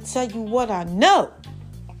just trying to tell you what I know.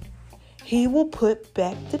 He will put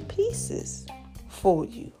back the pieces for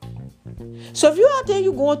you. So if you're out there,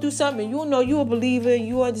 you're going through something, and you know you're a believer, and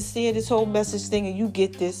you understand this whole message thing, and you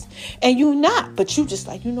get this, and you're not, but you just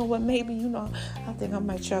like, you know what, maybe, I think I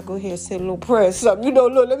might try to go ahead and say a little prayer or something.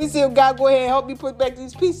 Look, let me see if God go ahead and help me put back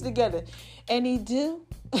these pieces together. And he do.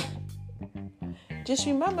 Just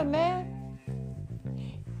remember, man,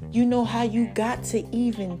 you know how you got to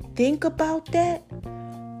even think about that?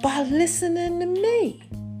 By listening to me.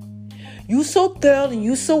 You so thorough and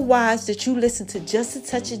you so wise that you listen to Just a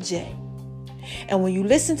Touch of J. And when you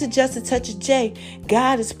listen to Just a Touch of J,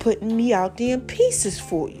 God is putting me out there in pieces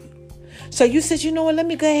for you. So you said, you know what, let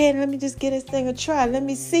me go ahead and let me just get this thing a try. Let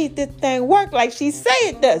me see if this thing works like she say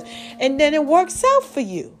it does. And then it works out for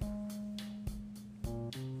you.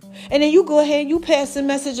 And then you go ahead and you pass the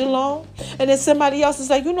message along. And then somebody else is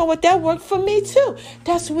like, you know what, that worked for me too.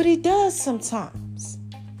 That's what he does sometimes.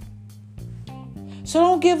 So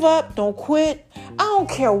don't give up. Don't quit. I don't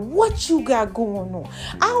care what you got going on.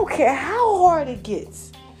 I don't care how hard it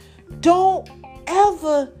gets. Don't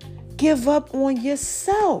ever give up on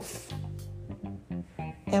yourself.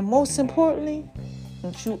 And most importantly,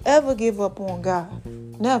 don't you ever give up on God.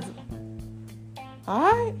 Never. All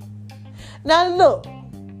right? Now look.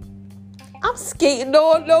 I'm skating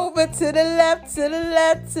all over to the left, to the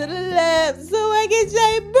left, to the left. So I get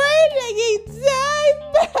your brain, I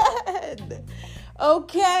get time.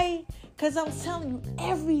 Okay? Because I'm telling you,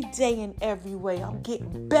 every day in every way, I'm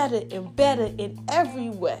getting better and better in every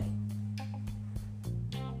way.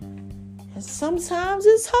 And sometimes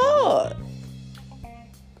it's hard.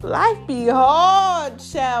 Life be hard,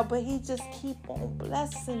 child, but he just keep on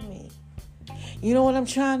blessing me. You know what I'm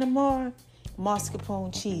trying tomorrow?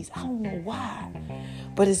 Mascarpone cheese. I don't know why,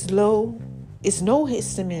 but it's low. It's no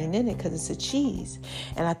histamine in it because it's a cheese.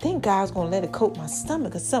 And I think God's going to let it coat my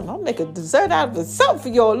stomach or something. I'll make a dessert out of it. Something for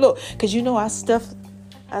y'all. Look, because you know I stuff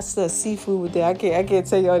seafood with that. I can't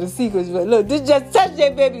tell y'all the secrets, but look, this Just Touch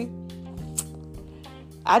J, baby.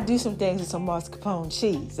 I do some things with some mascarpone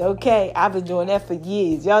cheese, okay? I've been doing that for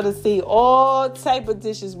years. Y'all done see all type of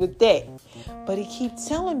dishes with that. But he keeps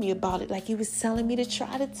telling me about it like he was telling me to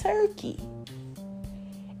try the turkey.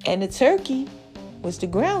 And the turkey was the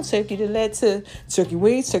ground turkey that led to turkey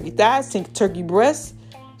wings, turkey thighs, turkey breasts.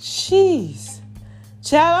 Jeez.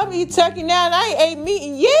 Child, I'm eating turkey now and I ain't ate meat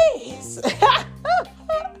in years.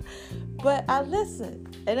 But I listen.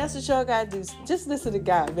 And that's what y'all got to do. Just listen to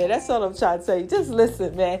God, man. That's all I'm trying to tell you. Just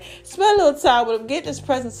listen, man. Spend a little time with him. Get this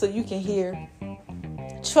present so you can hear.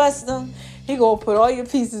 Trust him. He going to put all your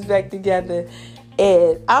pieces back together.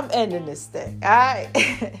 And I'm ending this thing. All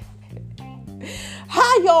right?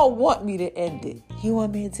 How y'all want me to end it? You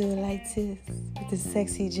want me to do it like this? With the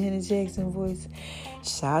sexy Janet Jackson voice?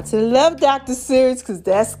 Shout out to the Love Doctor series, because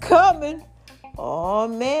that's coming. Oh,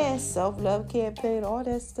 man. Self-love campaign, all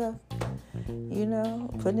that stuff. You know,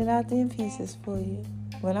 putting it out there in pieces for you.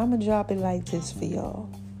 But I'm going to drop it like this for y'all.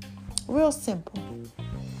 Real simple.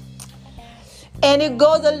 And it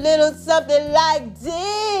goes a little something like this.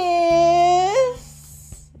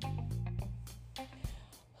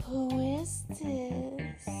 Who is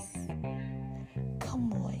this?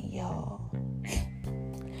 Come on, y'all.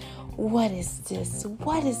 What is this?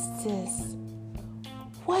 What is this?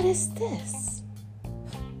 What is this?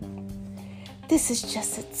 This is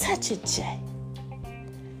Just a Touch of J.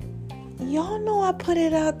 Y'all know I put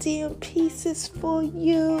it out there in pieces for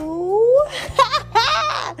you.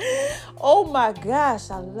 Oh my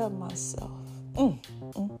gosh, I love myself.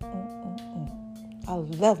 I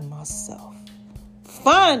love myself.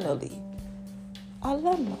 Finally, I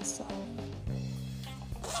love myself.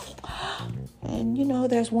 And you know,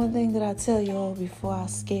 there's one thing that I tell y'all before I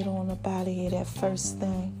skate on up out of here. That first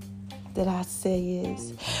thing that I say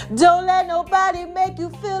is, don't let nobody make you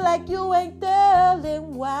feel like you ain't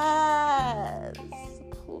telling wise.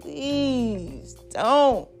 Please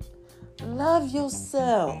don't. Love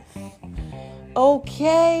yourself.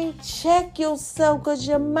 Okay? Check yourself, because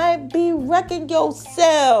you might be wrecking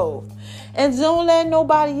yourself. And don't let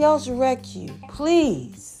nobody else wreck you.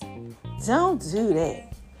 Please. Don't do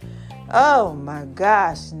that. Oh my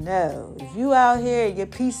gosh, no. If you out here and your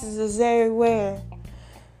pieces is everywhere,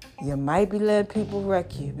 you might be letting people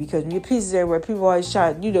wreck you. Because when your pieces everywhere, people always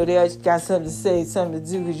try, they always got something to say, something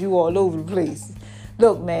to do, because you all over the place.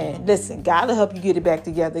 Look, man, listen, God will help you get it back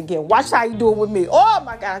together again. Watch how you do it with me. Oh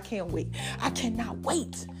my God, I can't wait. I cannot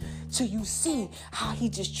wait till you see how he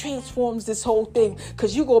just transforms this whole thing.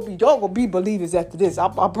 Because y'all gonna be believers after this. I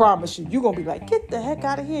promise you. You're gonna be like, get the heck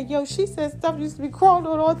out of here. Yo, she said stuff used to be crawling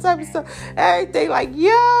on all type of stuff. Everything like,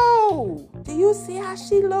 yo, do you see how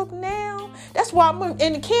she look now? That's why I'm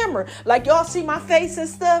in the camera. Like, y'all see my face and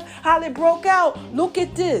stuff, how it broke out. Look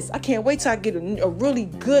at this. I can't wait till I get a really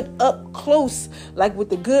good up close, like with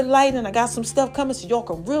the good light, and I got some stuff coming so y'all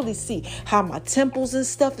can really see how my temples and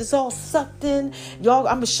stuff is all sucked in. Y'all,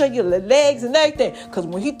 I'm gonna show you the legs and everything. Because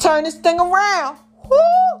when he turn this thing around,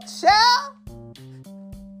 whoo, child.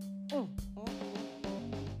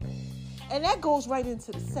 And that goes right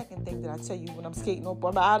into the second thing that I tell you when I'm skating up.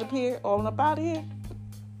 I'm out of here, all up out of here.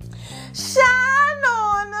 Shine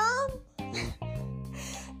on them,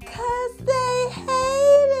 'cause they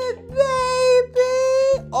hate it,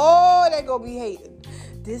 baby. Oh, they gonna be hating.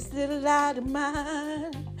 This little light of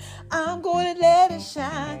mine, I'm gonna let it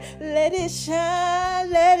shine, let it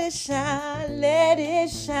shine, let it shine, let it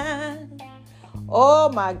shine. Oh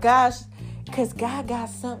my gosh, 'cause God got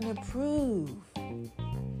something to prove.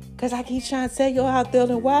 Because I keep trying to tell y'all how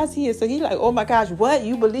thorough and wise he is. So he like, oh my gosh, what?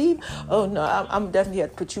 You believe? Oh no, I'm definitely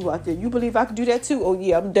have to put you out there. You believe I can do that too? Oh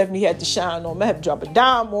yeah, I'm definitely have to shine on. I have to drop a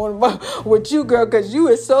dime on with you, girl, because you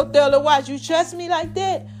is so thorough and wise. You trust me like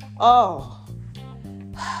that? Oh.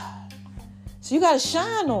 So you got to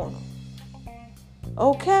shine on them.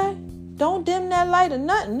 Okay? Don't dim that light or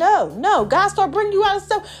nothing. No. God start bringing you out of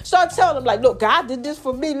stuff. Start telling them like, look, God did this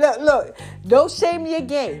for me. Look. Don't shame me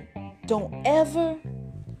again. Don't ever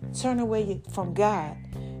turn away from God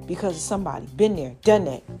because of somebody. Been there, done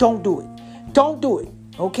that. Don't do it. Don't do it.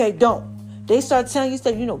 Okay, don't. They start telling you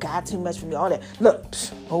stuff, God too much for me, all that. Look,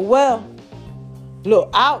 oh well. Look,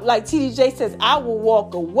 out like TDJ says, I will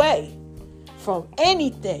walk away from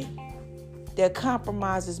anything that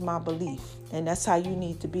compromises my belief. And that's how you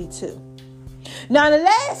need to be too. Now, the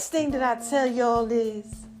last thing that I tell y'all is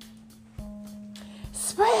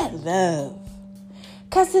spread love.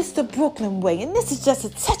 Because it's the Brooklyn way. And this is just a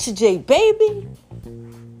touch of J, baby.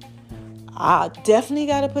 I definitely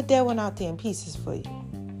got to put that one out there in pieces for you.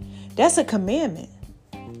 That's a commandment.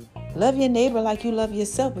 Love your neighbor like you love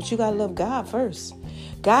yourself. But you got to love God first.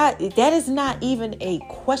 God, that is not even a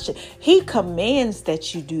question. He commands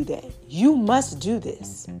that you do that. You must do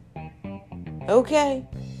this. Okay?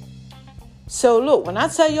 So look, when I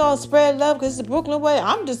tell y'all spread love because it's the Brooklyn way,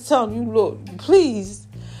 I'm just telling you, look, please.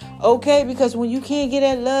 Okay, because when you can't get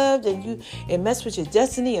that love, and it mess with your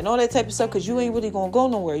destiny and all that type of stuff, because you ain't really gonna go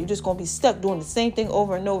nowhere. You're just gonna be stuck doing the same thing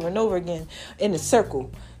over and over and over again in a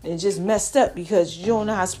circle, and just messed up because you don't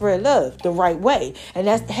know how to spread love the right way. And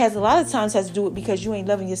that has a lot of times has to do with because you ain't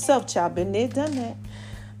loving yourself, child. Been there, done that,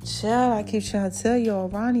 child. I keep trying to tell y'all,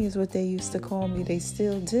 Ronnie is what they used to call me. They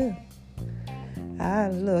still do.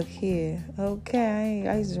 Look here. Okay,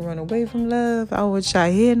 I used to run away from love. I would try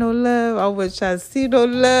to hear no love. I would try to see no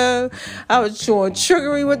love. I was showing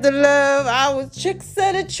trickery with the love. I was tricks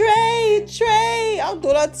of the trade. I was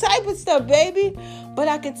doing all type of stuff, baby. But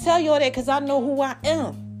I can tell you all that because I know who I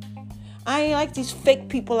am. I ain't like these fake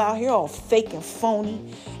people out here all fake and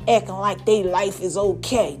phony, acting like their life is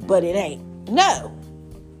okay, but it ain't. No.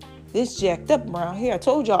 This jacked up around here. I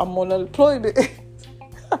told y'all I'm on unemployment.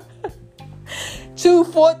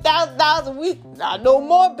 $4,000 a week. Nah, no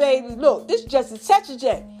more, baby. Look, this is just a touch of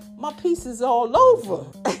jack. My piece is all over.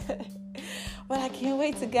 But I can't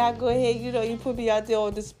wait till God go ahead, you put me out there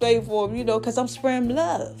on display for him, because I'm spreading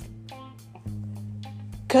love.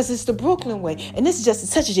 Because it's the Brooklyn way. And this is just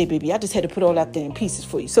a touch of J, baby. I just had to put all out there in pieces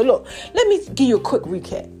for you. So look, let me give you a quick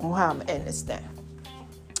recap on how I'm going to end this thing.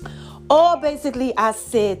 All basically I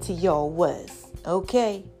said to y'all was,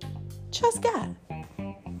 okay, trust God.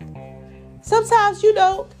 Sometimes,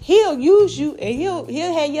 he'll use you and he'll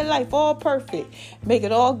have your life all perfect. Make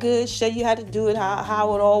it all good, show you how to do it,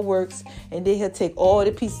 how it all works. And then he'll take all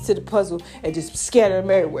the pieces to the puzzle and just scatter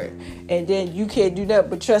them everywhere. And then you can't do nothing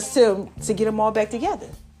but trust him to get them all back together.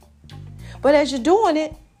 But as you're doing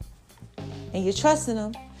it and you're trusting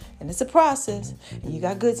him, and it's a process, and you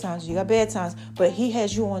got good times, you got bad times, but he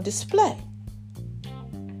has you on display.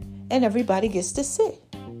 And everybody gets to see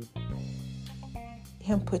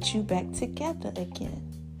him put you back together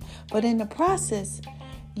again. But in the process,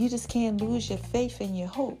 you just can't lose your faith and your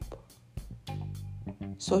hope.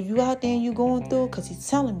 So you out there and you going through, because he's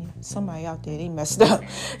telling me somebody out there, they messed up.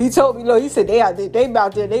 He told me, he said they out there, they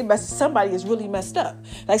messed, somebody is really messed up.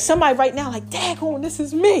 Like somebody right now, like, daggone, this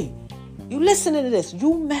is me. You listening to this,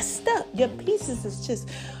 you messed up. Your pieces is just,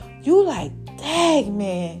 you like, dang,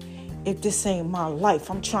 man, if this ain't my life,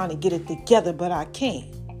 I'm trying to get it together, but I can't.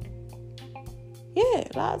 Yeah,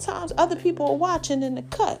 a lot of times other people are watching in the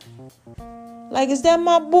cut. Like, is that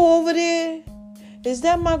my boy over there? Is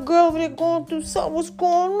that my girl over there going through something? What's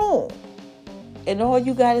going on? And all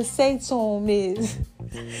you got to say to him is,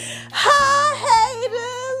 hi,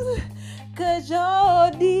 haters, because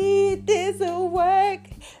y'all need this work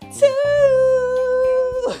too.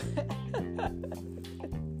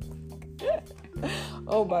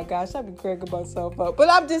 Oh my gosh, I be cracking myself up. But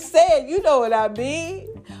I'm just saying, you know what I mean.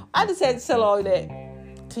 I just had to tell all that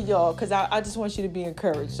to y'all because I just want you to be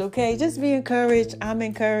encouraged, okay? Just be encouraged. I'm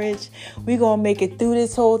encouraged. We're going to make it through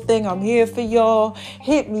this whole thing. I'm here for y'all.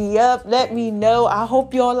 Hit me up. Let me know. I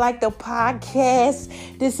hope y'all like the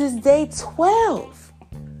podcast. This is day 12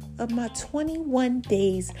 of my 21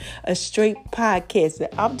 days of straight podcast.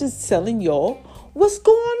 I'm just telling y'all what's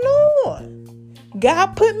going on.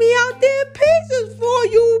 God put me out there in pieces for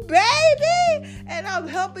you, baby. And I'm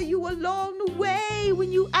helping you along the way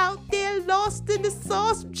when you out there lost in the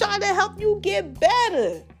sauce. I'm trying to help you get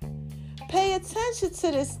better. Pay attention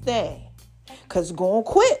to this thing. Because it's going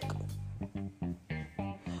quick.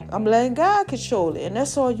 I'm letting God control it. And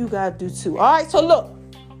that's all you got to do too. All right, so look.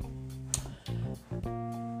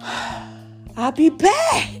 I'll be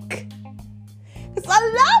back. Because I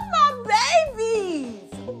love my babies.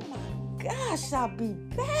 Gosh, I'll be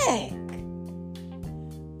back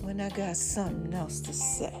when I got something else to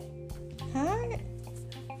say. All right?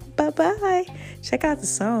 Bye-bye. Check out the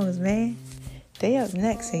songs, man. They up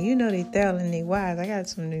next, and you know they throwing their wise. I got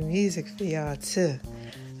some new music for y'all, too.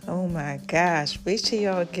 Oh, my gosh. Wait till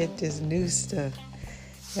y'all get this new stuff.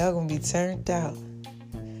 Y'all gonna be turned out.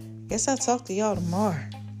 Guess I'll talk to y'all tomorrow.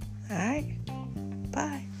 All right?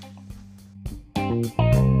 Bye.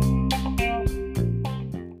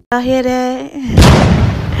 Y'all hear that?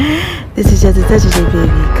 This is just a touch of it, baby.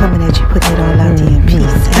 Coming at you, putting it all out there in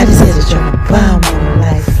peace. I just had to drop a bomb on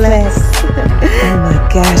my life flex. Oh my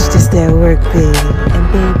gosh, this that work, baby. And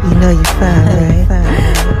baby, you know you fine, right?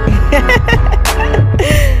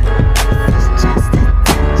 It's just a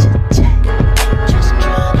touch of J. Just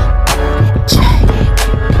trying to put it J.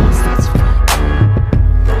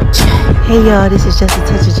 Hey y'all, this is just a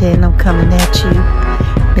touch of J, and I'm coming at you.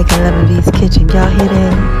 Making love in V's kitchen. Y'all hear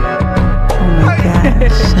that? Oh my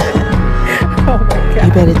gosh. Oh my God.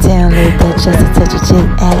 You better download that Just a Touch of J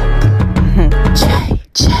app.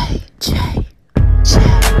 J.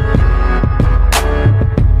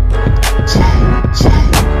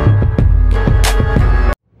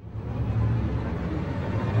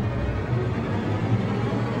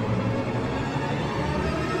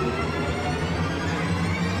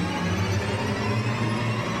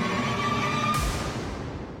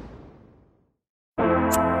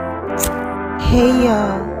 Hey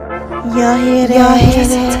y'all hear that? Y'all hear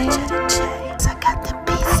that? I got the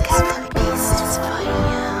pieces for you.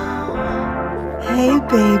 Hey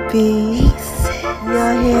baby,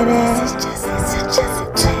 y'all hear that?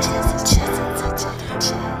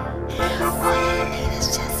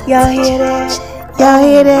 Y'all hear that? Y'all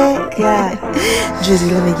hear that? God, Drizzy,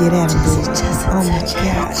 let me get at him, baby. Oh my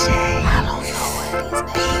gosh.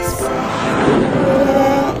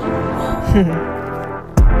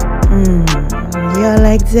 I don't know y'all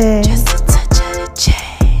like that? Just a touch of the J.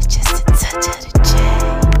 Just a touch of the J.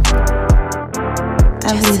 I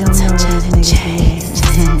really don't know what these niggas mean.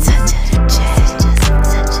 Just a touch of the J. Just a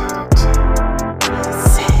touch of the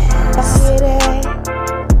J. Y'all hear that?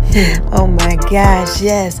 Oh my gosh,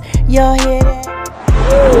 yes. Y'all hear that?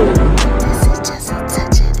 This is just a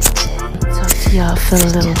touch of the J. Talk to y'all for a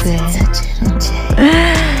little bit.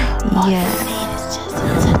 Yeah.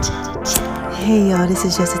 Hey y'all, this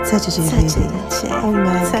is just a touch of J, baby. Oh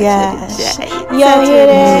my gosh. Y'all hear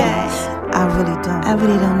that? I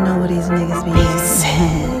really don't know where these niggas be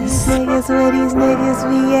at. Where these niggas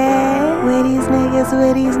be at? Where these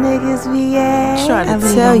niggas be at? Trying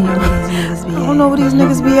to tell you. I don't know where these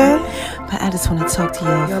niggas be at. But I just want to talk to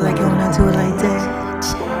y'all. Y'all like it when I do it like that?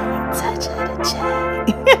 Touch of the J.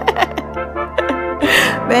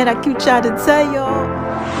 Man, I keep trying to tell y'all.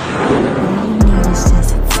 All you need is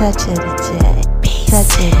just a touch of the J.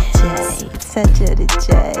 Touch of the J. Touch of the J.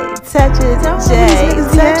 Touch of the J.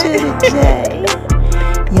 Touch of the J.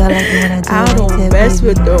 Y'all like it when I do it like that, I don't mess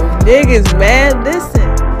with those niggas, man. Listen.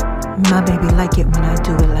 My baby like it when I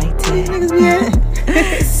do it like that. These niggas be at.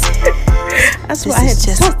 That's why I had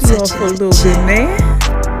to talk to y'all for a little bit, man.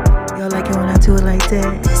 Y'all like it when I do it like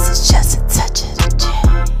that? This is just a touch of the J.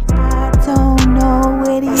 I don't know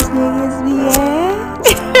where these niggas be at.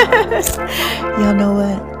 Y'all know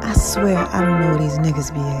what? I swear I don't know where these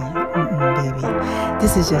niggas be at. Baby.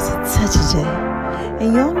 This is just a touch of J.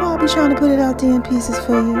 And y'all know I'll be trying to put it out there in pieces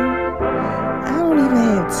for you. I don't even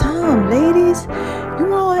have time, ladies. You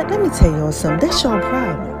know what? Let me tell y'all something. That's your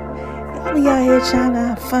problem. Y'all be out here trying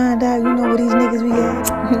to find out, you know, where these niggas be at.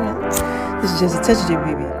 This is just a touch of J,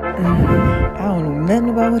 baby. I don't know nothing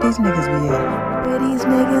about where these niggas be at. Where these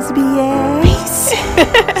niggas be at? Peace.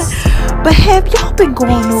 But have y'all been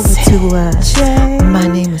going over to my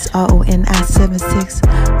name is RONI76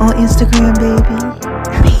 on Instagram, baby?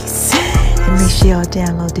 Peace. And make sure y'all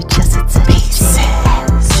download the Just a Touch J.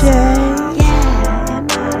 Yeah.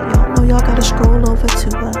 And y'all know y'all gotta scroll over to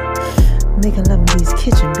Making Love in B's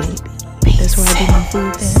kitchen, baby. That's where I do my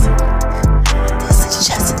food thing. This is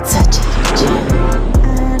just a touch of the J. I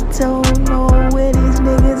don't know where these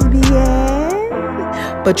niggas be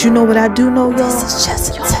at. But you know what I do know, y'all? This is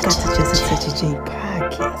just a touch got the of Just a the Touch of J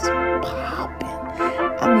podcast popping.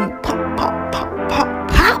 I mean, popping.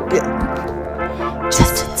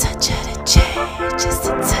 Just a touch of the J. Just a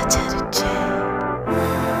touch of the J.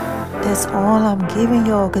 That's all I'm giving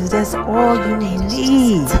y'all, because that's all you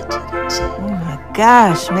need. Oh my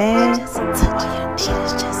gosh, man. Just a touch. All you need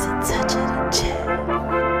is just a touch of the J.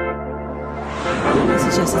 This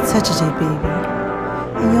is just a touch of J, baby.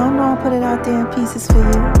 And y'all know I put it out there in pieces for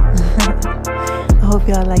you. I hope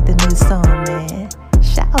y'all like the new song, man.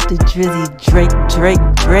 Shout out to Drizzy Drake.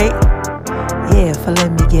 Yeah, for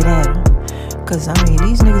letting me get at him. Cause I mean,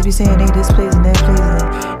 these niggas be saying they this place and that place,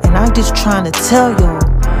 and I'm just trying to tell y'all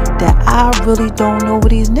that I really don't know where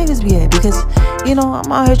these niggas be at. Because, you know,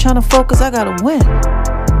 I'm out here trying to focus. I gotta win.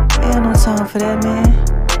 Ain't no time for that, man.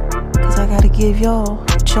 Cause I gotta give y'all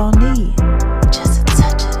what y'all need. Just a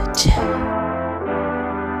touch of the J.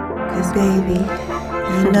 Cause baby,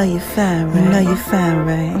 you know you're fine, right? You know you're fine,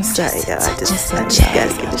 right? I'm sorry, y'all. I just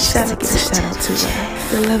gotta give a shout out to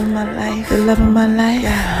the love of my life. The love of my life.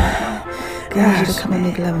 I need you to come and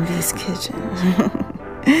make love in B's kitchen.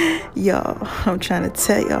 Y'all, I'm trying to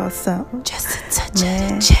tell y'all something. Just a touch of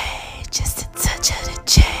the J. Just a touch of the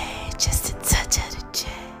J. Just a touch of the J.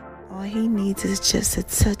 All he needs is just a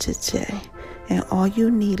touch of J. And all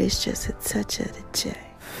you need is just a touch of the J.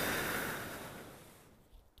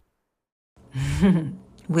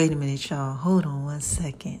 Wait a minute, y'all. Hold on 1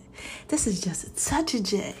 second. This is just a touch of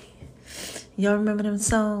J. Y'all remember them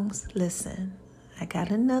songs? Listen, I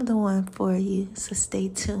got another one for you, so stay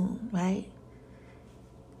tuned, right?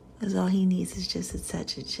 Because all he needs is just a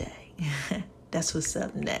touch of J. That's what's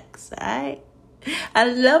up next, all right? I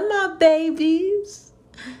love my babies.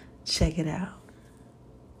 Check it out.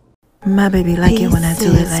 My baby like it when I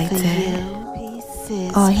do it like that.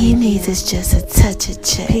 All he needs is just a touch of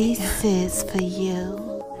J. Pieces for you.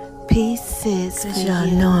 Pieces for you. Y'all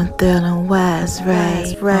know I'm thorough and wise,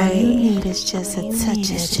 right? All you need is just a touch of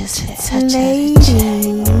just a J. touch of J.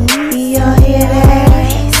 Y'all hear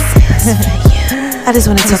that? Pieces for you. I just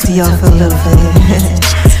want to talk to y'all for a little bit.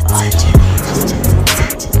 All you need is just a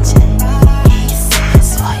touch of J.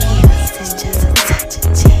 Pieces. All you need is just a touch of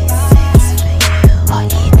J. Pieces for you. All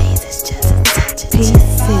you need is just a touch of J.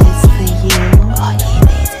 Pieces for you. All you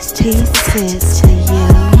need is just pieces for you.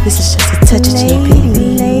 This is just a touch of J,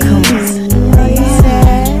 baby. Come on.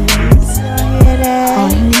 All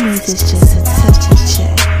you need is just a touch of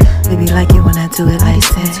J. Baby like it when I do it like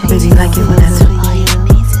that. Baby like it when I do it. All you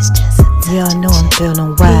need is just a touch. Y'all know I'm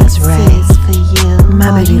feeling wise, right? Pieces for you. My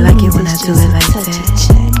baby like it when I do it like Touch that. of J.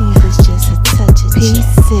 It's just a touch of J.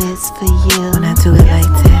 Pieces for you. When I do it like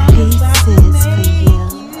that. Pieces for you.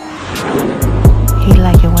 He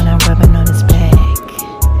like it when I'm rubbing on his back.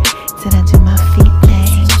 Then I do my feet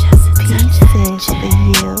thing. Pieces for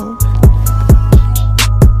you.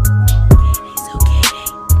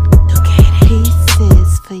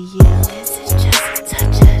 Pieces for you. This is just a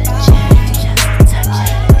touch of the J. Just a touch of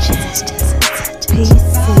the J. This is just a touch of the J.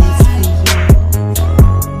 Pieces for you.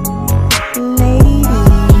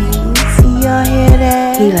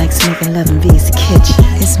 He likes making love in V's kitchen.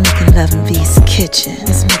 It's making love in V's kitchen.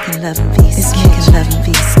 It's making love in V's kitchen. It's making love in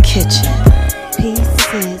V's kitchen.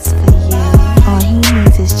 Pieces for you. All he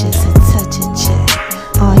needs is just a touch of check.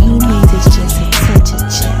 All he needs is just a touch of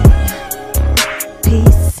check.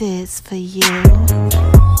 Pieces for you.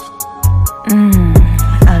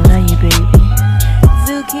 I love you, baby.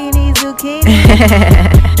 Zucchini, zucchini.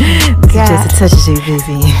 Just a touch of J,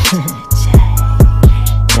 baby.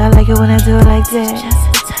 Y'all like it when I do it like that?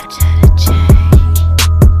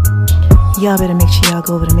 Y'all better make sure y'all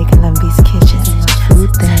go over to Making Love in V's kitchen. Food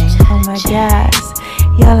thing. Oh my gosh.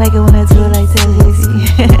 Y'all like it when I do it like that, baby?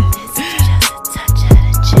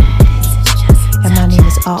 And my name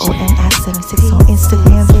is RONI76 on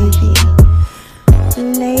Instagram, baby.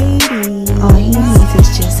 Lady, all he needs is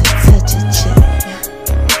just a touch of check.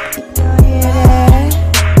 Y'all hear that?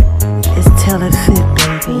 It's tell it fit,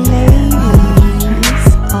 baby.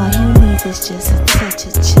 Ladies, all he needs is just a touch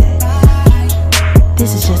of check.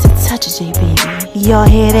 This is just a touch of J, baby. Y'all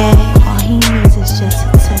hear that? All he needs is just a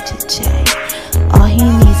touch of J. All he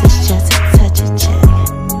needs is just a touch of J.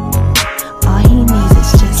 All he needs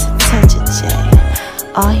is just a touch of J.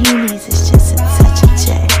 All he needs is just a touch of J.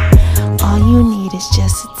 All you need is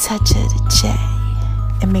just a touch of the J.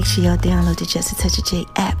 And make sure y'all download the Just a Touch of J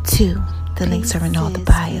app too. The links are in all the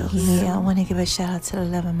bios. Yeah, I want to give a shout out to the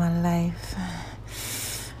love of my life.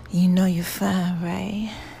 You know you're fine, right?